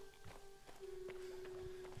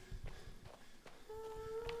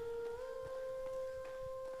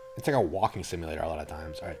 It's like a walking simulator a lot of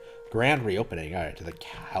times. Alright. Grand reopening. Alright, to the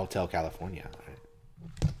Hotel California. Alright.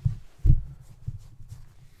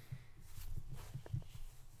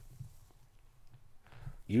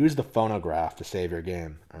 Use the phonograph to save your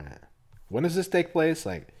game. Alright. When does this take place?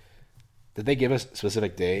 Like, did they give us a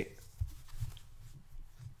specific date?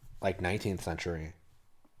 Like 19th century.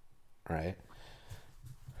 Right?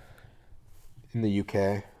 In the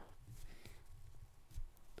UK.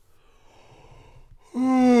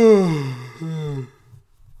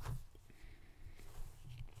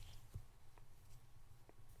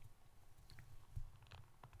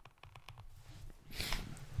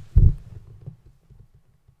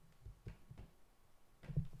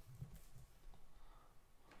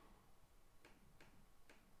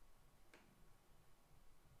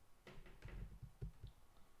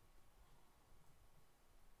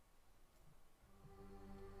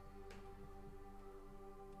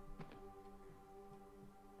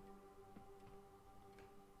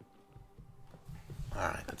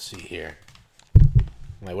 Alright, let's see here.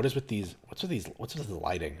 Wait, what is with these? What's with the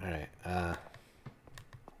lighting? Alright,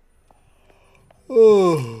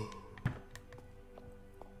 oh.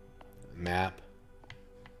 Map.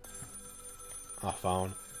 Oh,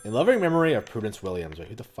 phone. In loving memory of Prudence Williams. Wait,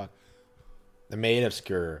 who the fuck? The Maid of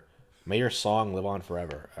Sker. May your song live on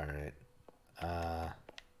forever. Alright.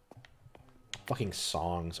 Fucking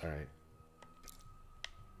songs. Alright.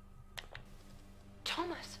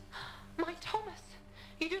 Thomas! My Thomas!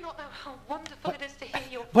 You do not know how wonderful it is to hear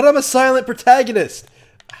your... But I'm a silent protagonist!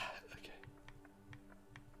 Okay.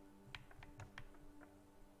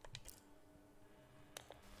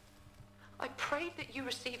 I prayed that you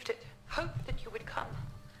received it, hoped that you would come.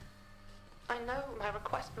 I know my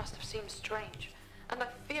request must have seemed strange, and I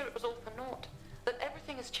fear it was all for naught, that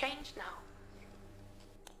everything has changed now.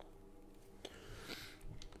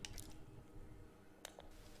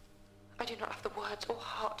 I do not have the words or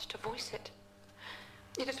heart to voice it.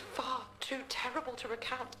 It is far too terrible to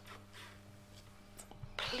recount.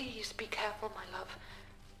 Please be careful, my love.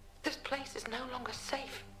 This place is no longer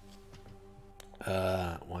safe.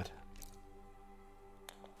 What?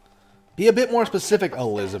 Be a bit more specific,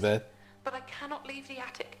 Elizabeth. But I cannot leave the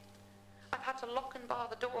attic. I've had to lock and bar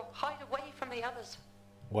the door, hide away from the others.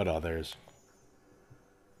 What others?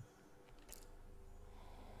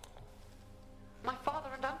 My father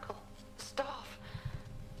and uncle, the staff.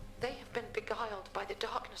 They have been beguiled by the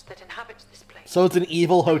darkness that inhabits this place. So it's an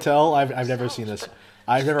evil hotel? I've never seen this.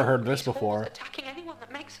 I've never heard this before. Attacking anyone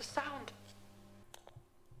that makes a sound.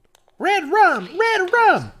 Red rum! Red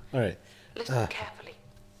rum! Alright. Listen carefully.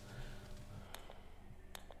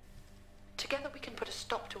 Together we can put a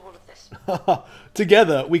stop to all of this.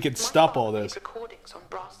 Together we can stop all this. Recordings on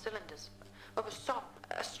brass cylinders of a song,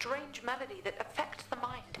 a strange melody that affects the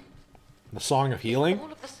mind. The Song of Healing?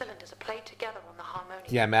 All of the cylinders are played together on the harmonium.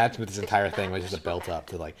 Yeah, imagine if this entire thing was just a built up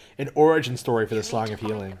to like an origin story for the Song of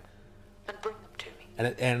Healing. And bring them to me. And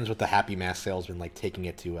it ends with the happy mask salesman like taking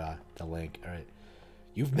it to Link. All right,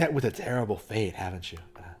 you've met with a terrible fate, haven't you?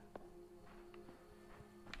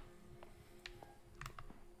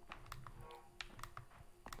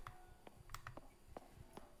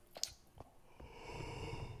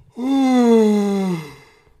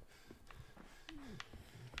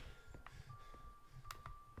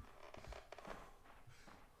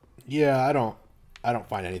 Yeah, I don't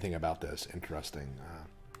find anything about this interesting.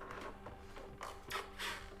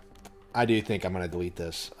 I do think I'm gonna delete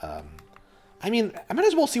this. I mean, I might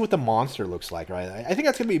as well see what the monster looks like, right? I think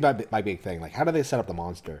that's gonna be my big thing. Like, how do they set up the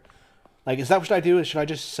monster? Like, is that what should I do? Should I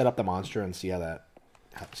just set up the monster and see how that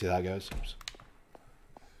goes? Oops.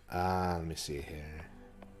 Let me see here.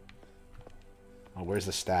 Oh, where's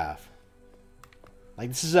the staff? Like,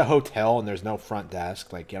 this is a hotel and there's no front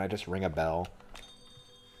desk. Like, can I just ring a bell?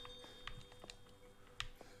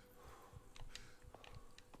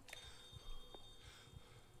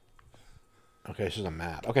 Okay, this is a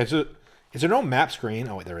map. Okay, so is there no map screen?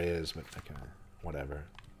 Oh, wait, there is, but okay, whatever.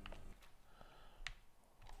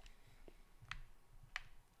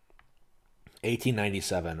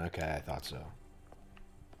 $18.97. Okay, I thought so.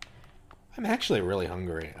 I'm actually really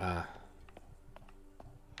hungry. I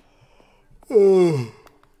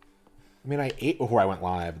mean, I ate before I went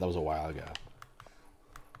live. That was a while ago.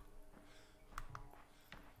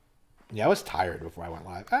 Yeah, I was tired before I went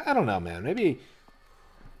live. I don't know, man. Maybe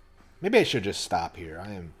I should just stop here.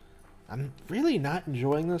 I'm really not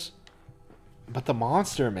enjoying this. But the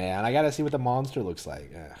monster, man. I gotta see what the monster looks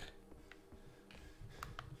like. Ugh.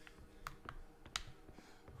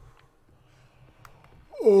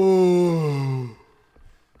 Oh.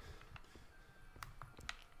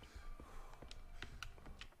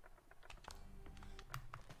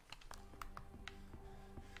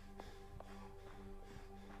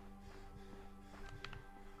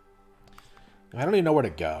 I don't even know where to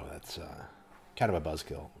go. That's kind of a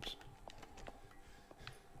buzzkill. Oops.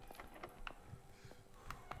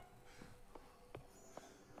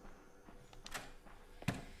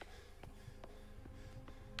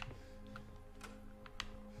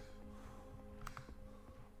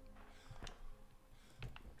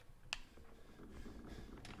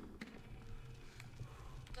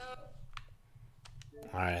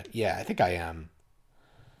 Alright, yeah, I think I am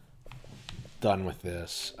done with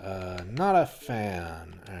this. Not a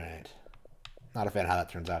fan. Alright. Not a fan of how that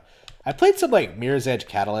turns out. I played some, like, Mirror's Edge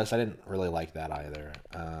Catalyst. I didn't really like that either.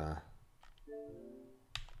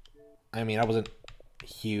 I mean, I wasn't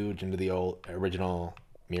huge into the original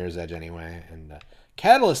Mirror's Edge anyway. And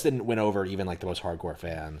Catalyst didn't win over even, like, the most hardcore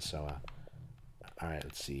fans. So, alright,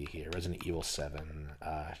 let's see here. Resident Evil 7.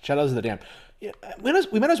 Shadows of the Damned. Yeah, we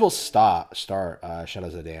might as well start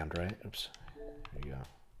Shadows of the Damned, right? Oops. There you go.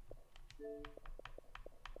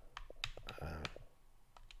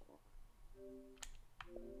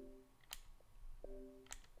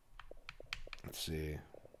 Let's see.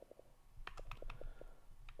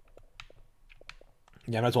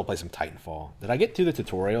 Yeah, I might as well play some Titanfall. Did I get through the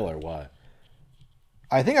tutorial or what?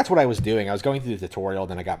 I think that's what I was doing. I was going through the tutorial,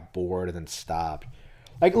 then I got bored and then stopped.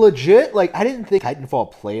 Like, legit, like, I didn't think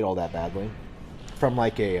Titanfall played all that badly. From,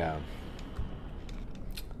 like, a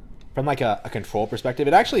control perspective.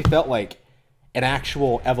 It actually felt like an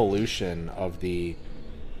actual evolution of the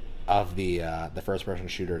first-person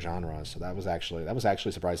shooter genre. So that was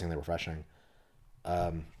actually surprisingly refreshing.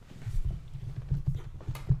 But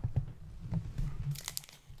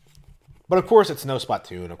of course it's no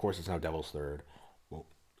Splatoon. Of course it's no Devil's Third. Whoa.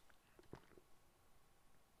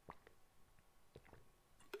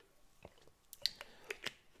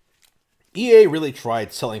 EA really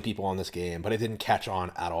tried selling people on this game, but it didn't catch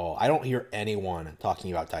on at all. I don't hear anyone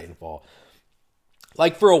talking about Titanfall.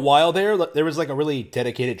 Like, for a while there was, like, a really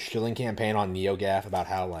dedicated shilling campaign on NeoGAF about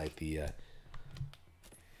how, like,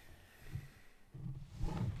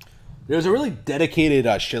 there was a really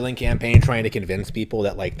dedicated shilling campaign trying to convince people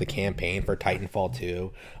that, like, the campaign for Titanfall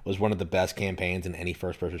 2 was one of the best campaigns in any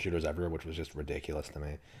first-person shooters ever, which was just ridiculous to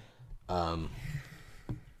me.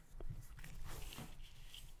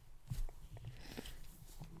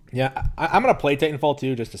 Yeah, I'm going to play Titanfall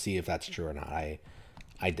 2 just to see if that's true or not. I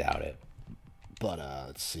doubt it. But,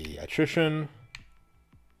 let's see. Attrition.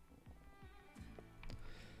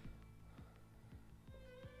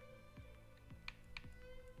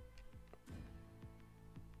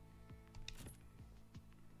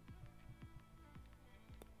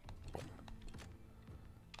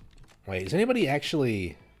 Wait, is anybody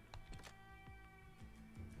actually...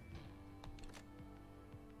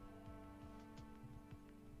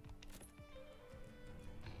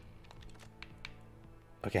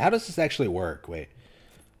 Okay, how does this actually work? Wait.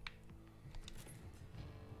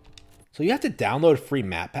 So you have to download free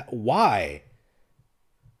map pack. Why?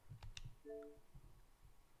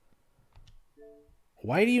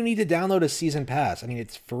 Why do you need to download a season pass? I mean,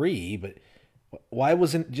 it's free, but why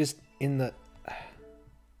wasn't it just in the...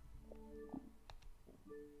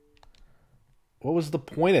 What was the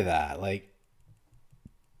point of that? Like,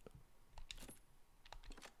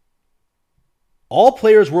 all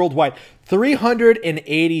players worldwide,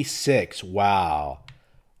 386. Wow.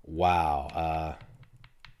 Wow.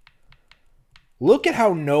 Look at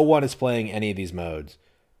how no one is playing any of these modes.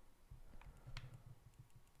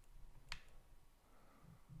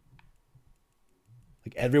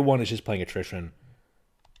 Like, everyone is just playing attrition.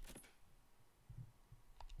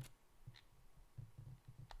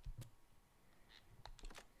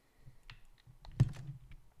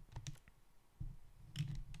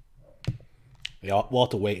 Yeah, we'll have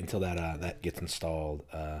to wait until that gets installed.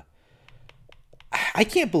 I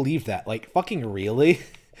can't believe that. Like, fucking really?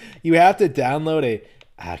 You have to download a...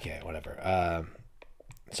 Okay, whatever.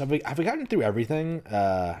 So have we gotten through everything?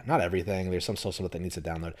 Not everything. There's some still stuff that needs to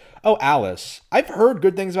download. Oh, Alice. I've heard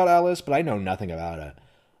good things about Alice, but I know nothing about it.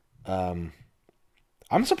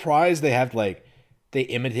 I'm surprised they have, like... They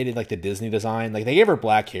imitated, like, the Disney design. Like, they gave her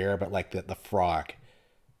black hair, but, like, the frock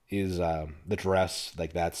is... the dress,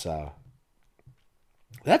 like, that's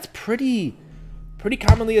pretty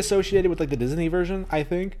commonly associated with, like, the Disney version, I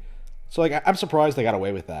think. So, like, I'm surprised they got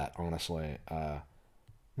away with that, honestly.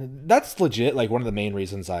 That's legit, like, one of the main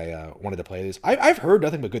reasons I wanted to play these. I've heard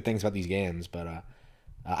nothing but good things about these games, but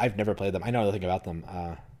I've never played them. I know nothing about them.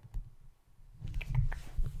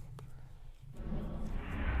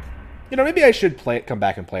 You know, maybe I should come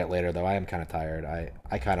back and play it later, though. I am kind of tired.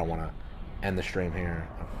 I kind of want to end the stream here.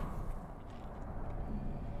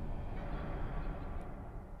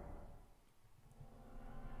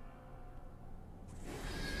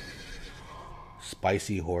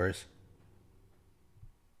 Spicy horse.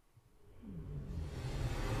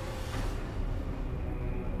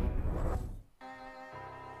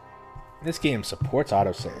 This game supports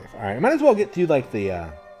autosave. Alright, I might as well get through, like,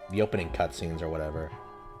 the opening cutscenes or whatever.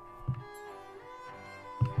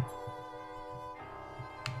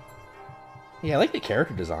 Yeah, I like the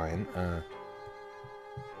character design.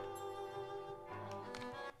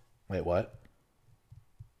 Wait, what?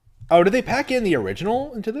 Oh, did they pack in the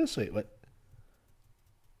original into this? Wait, what?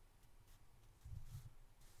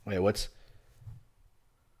 Wait, what's...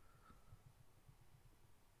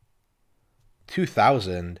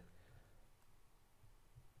 2000?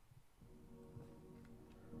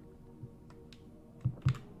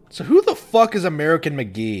 So who the fuck is American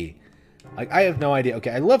McGee? Like, I have no idea. Okay,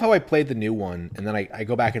 I love how I played the new one, and then I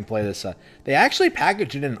go back and play this. They actually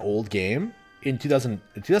packaged it in an old game in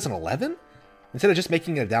 2011? Instead of just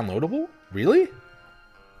making it downloadable? Really?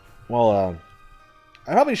 Well,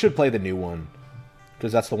 I probably should play the new one,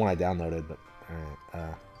 because that's the one I downloaded, but...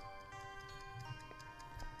 Alright,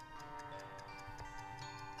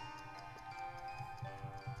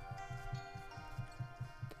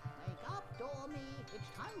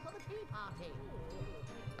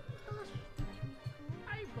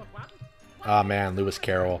 oh man, Lewis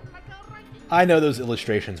Carroll. I know those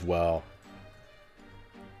illustrations well.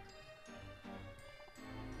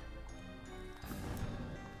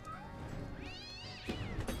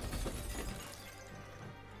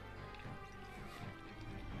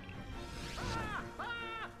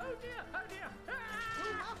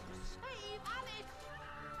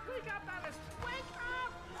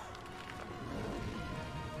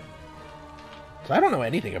 So I don't know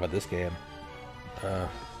anything about this game.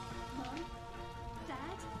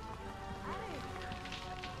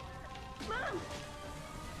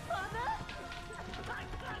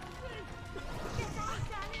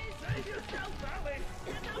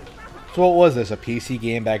 So what was this, a PC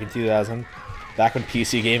game back in 2000? Back when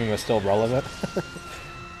PC gaming was still relevant?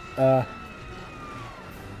 How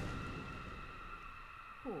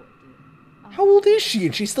old is she?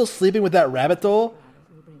 And she's still sleeping with that rabbit doll?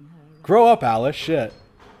 Grow up, Alice. Shit.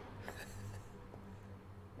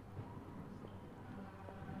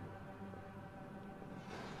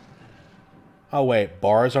 Oh wait,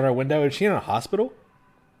 bars on her window? Is she in a hospital?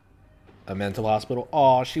 A mental hospital?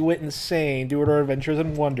 Aw, she went insane doing her adventures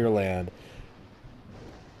in Wonderland.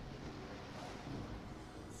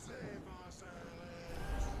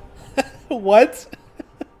 What?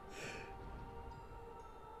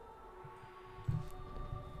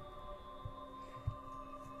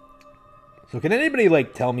 So can anybody,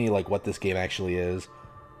 like, tell me, like, what this game actually is?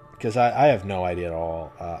 Because I have no idea at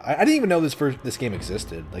all. I didn't even know this game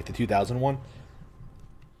existed, like the 2001.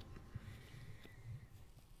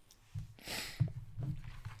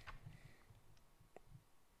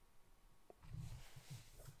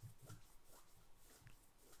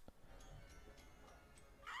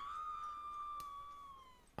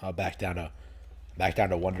 Back down to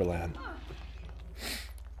Wonderland.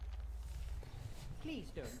 Please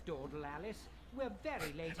don't dawdle, Alice. We're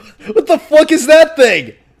very late in What the fuck is that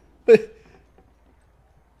thing?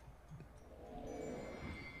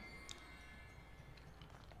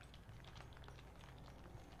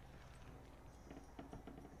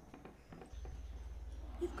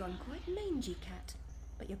 You've gone quite mangy, Cat,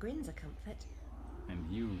 but your grin's a comfort. And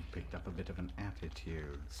you've picked up a bit of an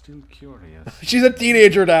attitude. Still curious. She's a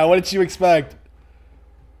teenager now. What did you expect?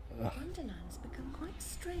 Wonderland's become quite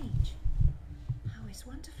strange. How is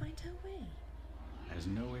one to find her way? As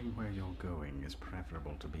knowing where you're going is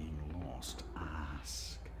preferable to being lost,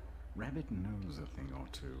 ask. Rabbit knows a thing or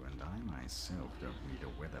two, and I myself don't need a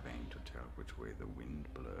weather vane to tell which way the wind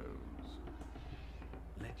blows.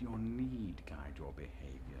 Let your need guide your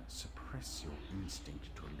behavior. Suppress your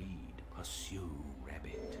instinct to lead. Pursue,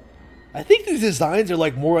 Rabbit. I think these designs are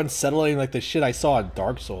like more unsettling, like the shit I saw in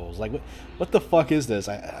Dark Souls. Like, what the fuck is this?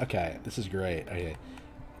 Okay, this is great. Okay,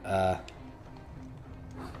 our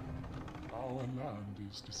land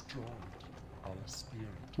is destroyed. Our spirit.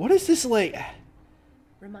 What is this like?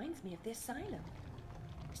 Reminds me of the asylum.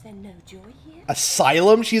 Is there no joy here?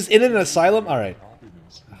 Asylum? She's in an asylum? All right.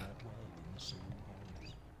 Happiness in that world and the same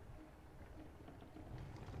homes.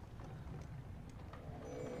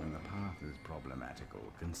 When the path is problematical,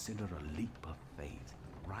 consider a leap of faith.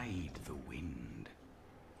 Ride the wind.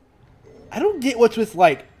 I don't get what's with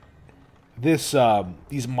like this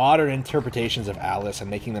these modern interpretations of Alice and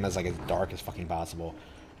making them as like as dark as fucking possible.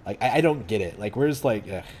 Like I don't get it. Like where's like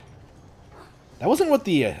that wasn't what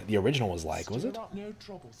the original was like, was it? No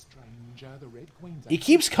trouble, stranger. The Red Queen's It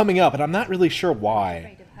keeps coming up, and I'm not really sure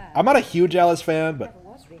why. I'm not a huge Alice fan, but Never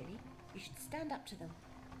was really. You should stand up to them.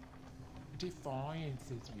 Defiance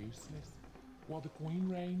is useless. While the Queen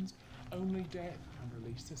reigns, only death can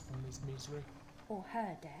release us from this misery. Or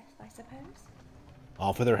her death, I suppose.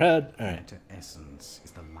 off with her head. All right. The essence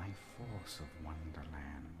is the life force of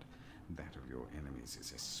Wonderland. That of your enemies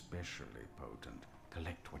is especially potent.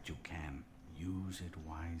 Collect what you can. Use it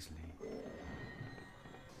wisely.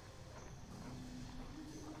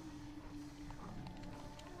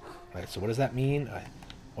 Alright, so what does that mean?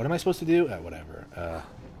 What am I supposed to do? Whatever.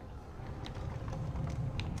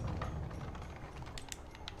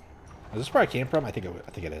 Is this where I came from? I think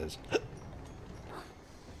it is.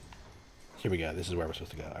 Here we go. This is where we're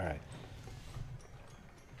supposed to go. Alright.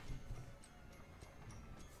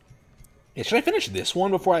 Yeah, should I finish this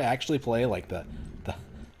one before I actually play like the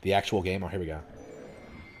actual game? Oh, here we go.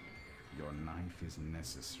 Your knife is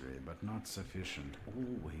necessary, but not sufficient.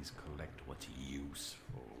 Always collect what's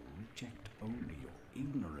useful. Reject only your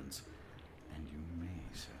ignorance, and you may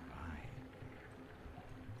survive.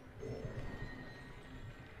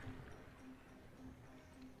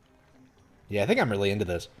 Yeah, I think I'm really into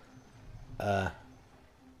this. I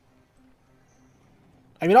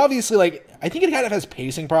mean, obviously, like, I think it kind of has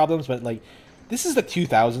pacing problems, but, like, this is the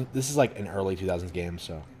 2000s. This is, like, an early 2000s game,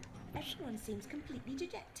 so. Everyone seems completely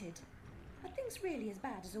dejected. Are things really as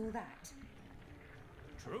bad as all that?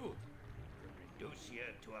 Truth reduce you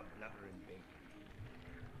to a blubbering baby.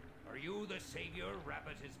 Are you the savior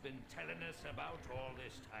Rabbit has been telling us about all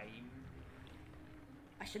this time?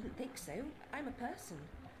 I shouldn't think so. I'm a person.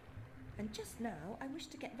 And just now, I wish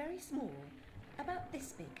to get very small. About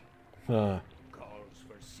this big. Calls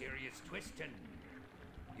for serious twisting.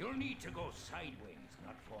 You'll need to go sideways,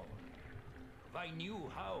 not forward. If I knew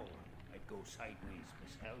how, I'd go sideways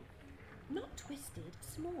myself. Not twisted,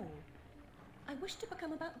 small. I wish to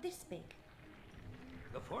become about this big.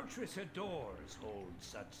 The fortress adores hold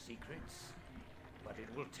such secrets, but it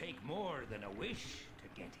will take more than a wish to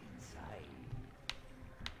get inside.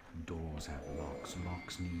 Doors have locks.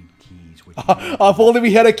 Locks need keys. Which If only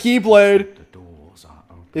we had a Keyblade. The doors are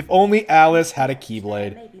open. If only Alice had a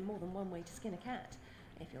Keyblade. There may be more than one way to skin a cat,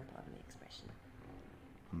 if you'll pardon the expression.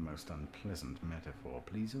 Most unpleasant metaphor.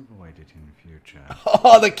 Please avoid it in future.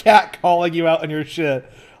 Oh, the cat calling you out on your shit.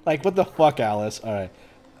 Like, what the fuck, Alice? Alright.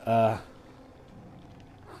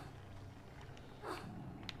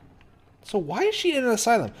 So why is she in an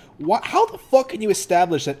asylum? How the fuck can you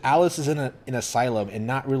establish that Alice is in an asylum and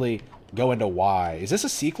not really go into why? Is this a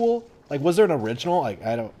sequel? Like, was there an original? Like,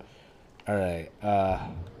 I don't... Alright, Only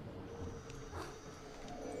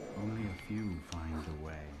a few find a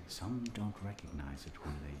way. Some don't recognize it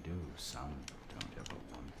when they do. Some don't ever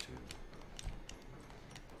want to.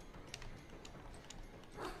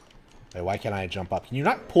 Wait, why can't I jump up? Can you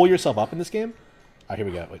not pull yourself up in this game? Oh, here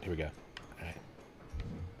we go. Wait, here we go. Alright.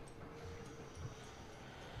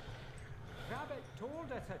 Rabbit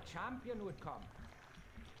told us a champion would come.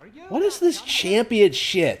 What is this champion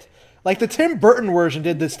shit? Like the Tim Burton version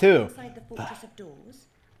did this too. Inside the Fortress of Doors?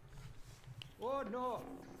 Oh no,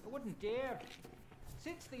 I wouldn't dare.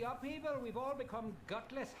 Since the upheaval, we've all become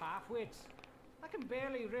gutless half-wits. I can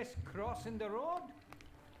barely risk crossing the road.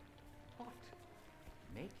 But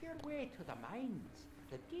make your way to the mines,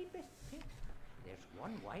 the deepest pit. There's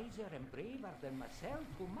one wiser and braver than myself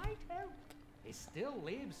who might help. He still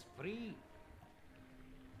lives free.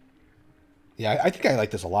 Yeah, I think I like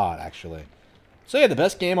this a lot, actually. So yeah, the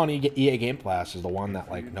best game on EA Game Pass is the one that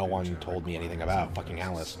like no one told me anything about. Fucking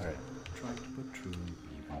Alice. All right. Try to put true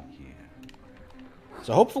evil here.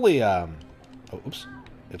 So hopefully, oops.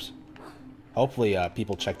 Hopefully,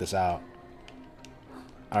 people check this out.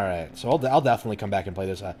 All right, so I'll definitely come back and play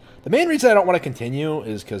this. The main reason I don't want to continue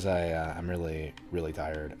is because I'm really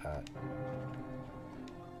tired.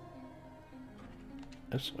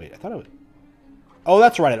 Oops, wait, I thought it would. Oh,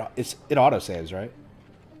 that's right. It auto saves, right?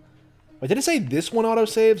 Wait, did it say this one auto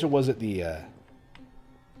saves or was it the?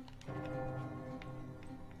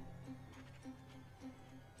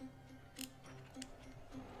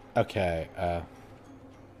 Okay.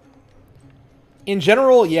 In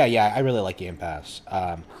general, yeah, I really like Game Pass.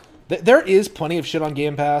 There is plenty of shit on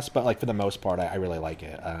Game Pass, but like for the most part, I really like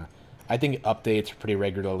it. I think it updates pretty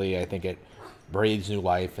regularly. I think it breathes new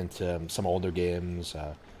life into some older games,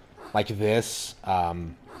 like this.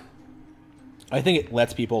 I think it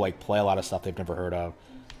lets people like play a lot of stuff they've never heard of.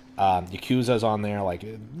 Yakuza's on there. Like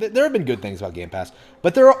there have been good things about Game Pass,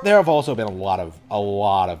 but there have also been a lot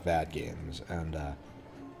of bad games, and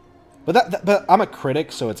but I'm a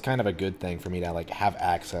critic, so it's kind of a good thing for me to like have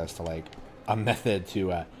access to like a method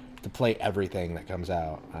to play everything that comes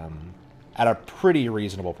out at a pretty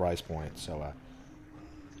reasonable price point. So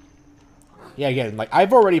yeah, again, like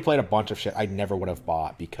I've already played a bunch of shit I never would have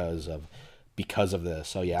bought because of this.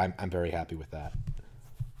 So yeah, I'm very happy with that.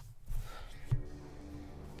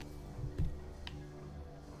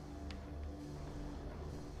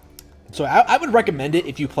 So I would recommend it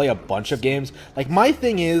if you play a bunch of games. Like my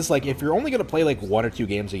thing is, like if you're only gonna play like 1 or 2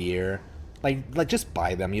 games a year, like just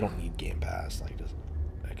buy them. You don't need Game Pass. Like just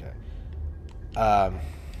okay.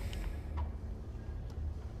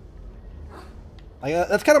 Like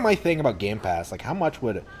that's kind of my thing about Game Pass. Like how much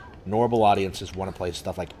would normal audiences want to play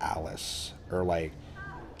stuff like Alice or like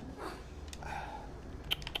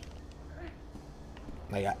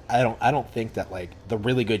I don't think that like the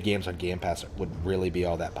really good games on Game Pass would really be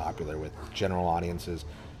all that popular with general audiences,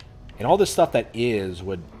 and all this stuff that is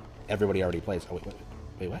would everybody already plays. Oh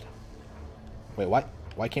wait what? Wait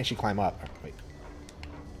why can't she climb up? Wait,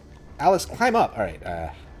 Alice, climb up. All right.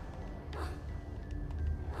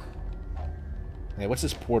 Hey, what's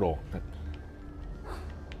this portal?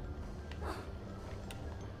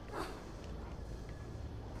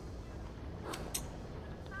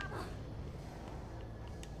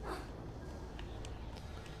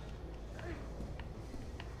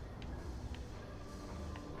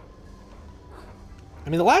 I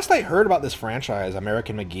mean, the last I heard about this franchise,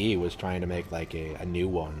 American McGee was trying to make like a new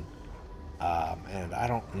one, and I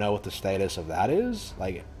don't know what the status of that is.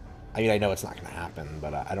 Like, I mean, I know it's not going to happen,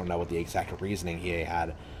 but I don't know what the exact reasoning EA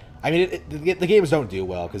had. I mean, the games don't do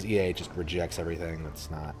well because EA just rejects everything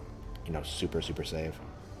that's not, you know, super safe,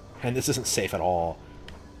 and this isn't safe at all.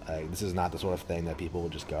 This is not the sort of thing that people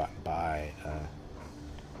would just go out and buy.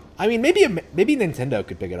 I mean, maybe Nintendo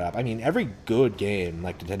could pick it up. I mean, every good game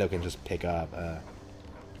like Nintendo can just pick up.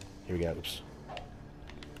 Here we go. Oops.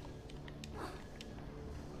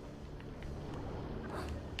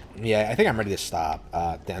 Yeah, I think I'm ready to stop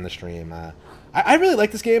to end the stream. I really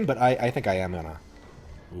like this game, but I think I am gonna.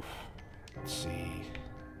 Oof. Let's see.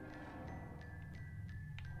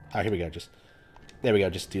 Oh, here we go. There we go.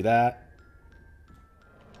 Just do that.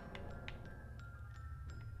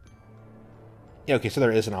 Yeah. Okay. So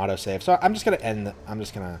there is an autosave. So I'm just gonna end. I'm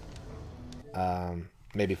just gonna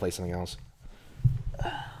maybe play something else.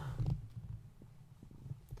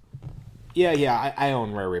 Yeah. I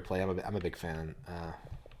own Rare Replay. I'm a big fan.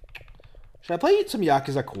 Should I play some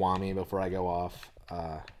Yakuza Kiwami before I go off?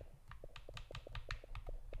 I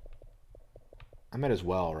might as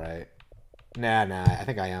well, right? Nah. I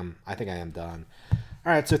think I am. I think I am done.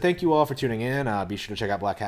 All right. So thank you all for tuning in. Be sure to check out Black Hat.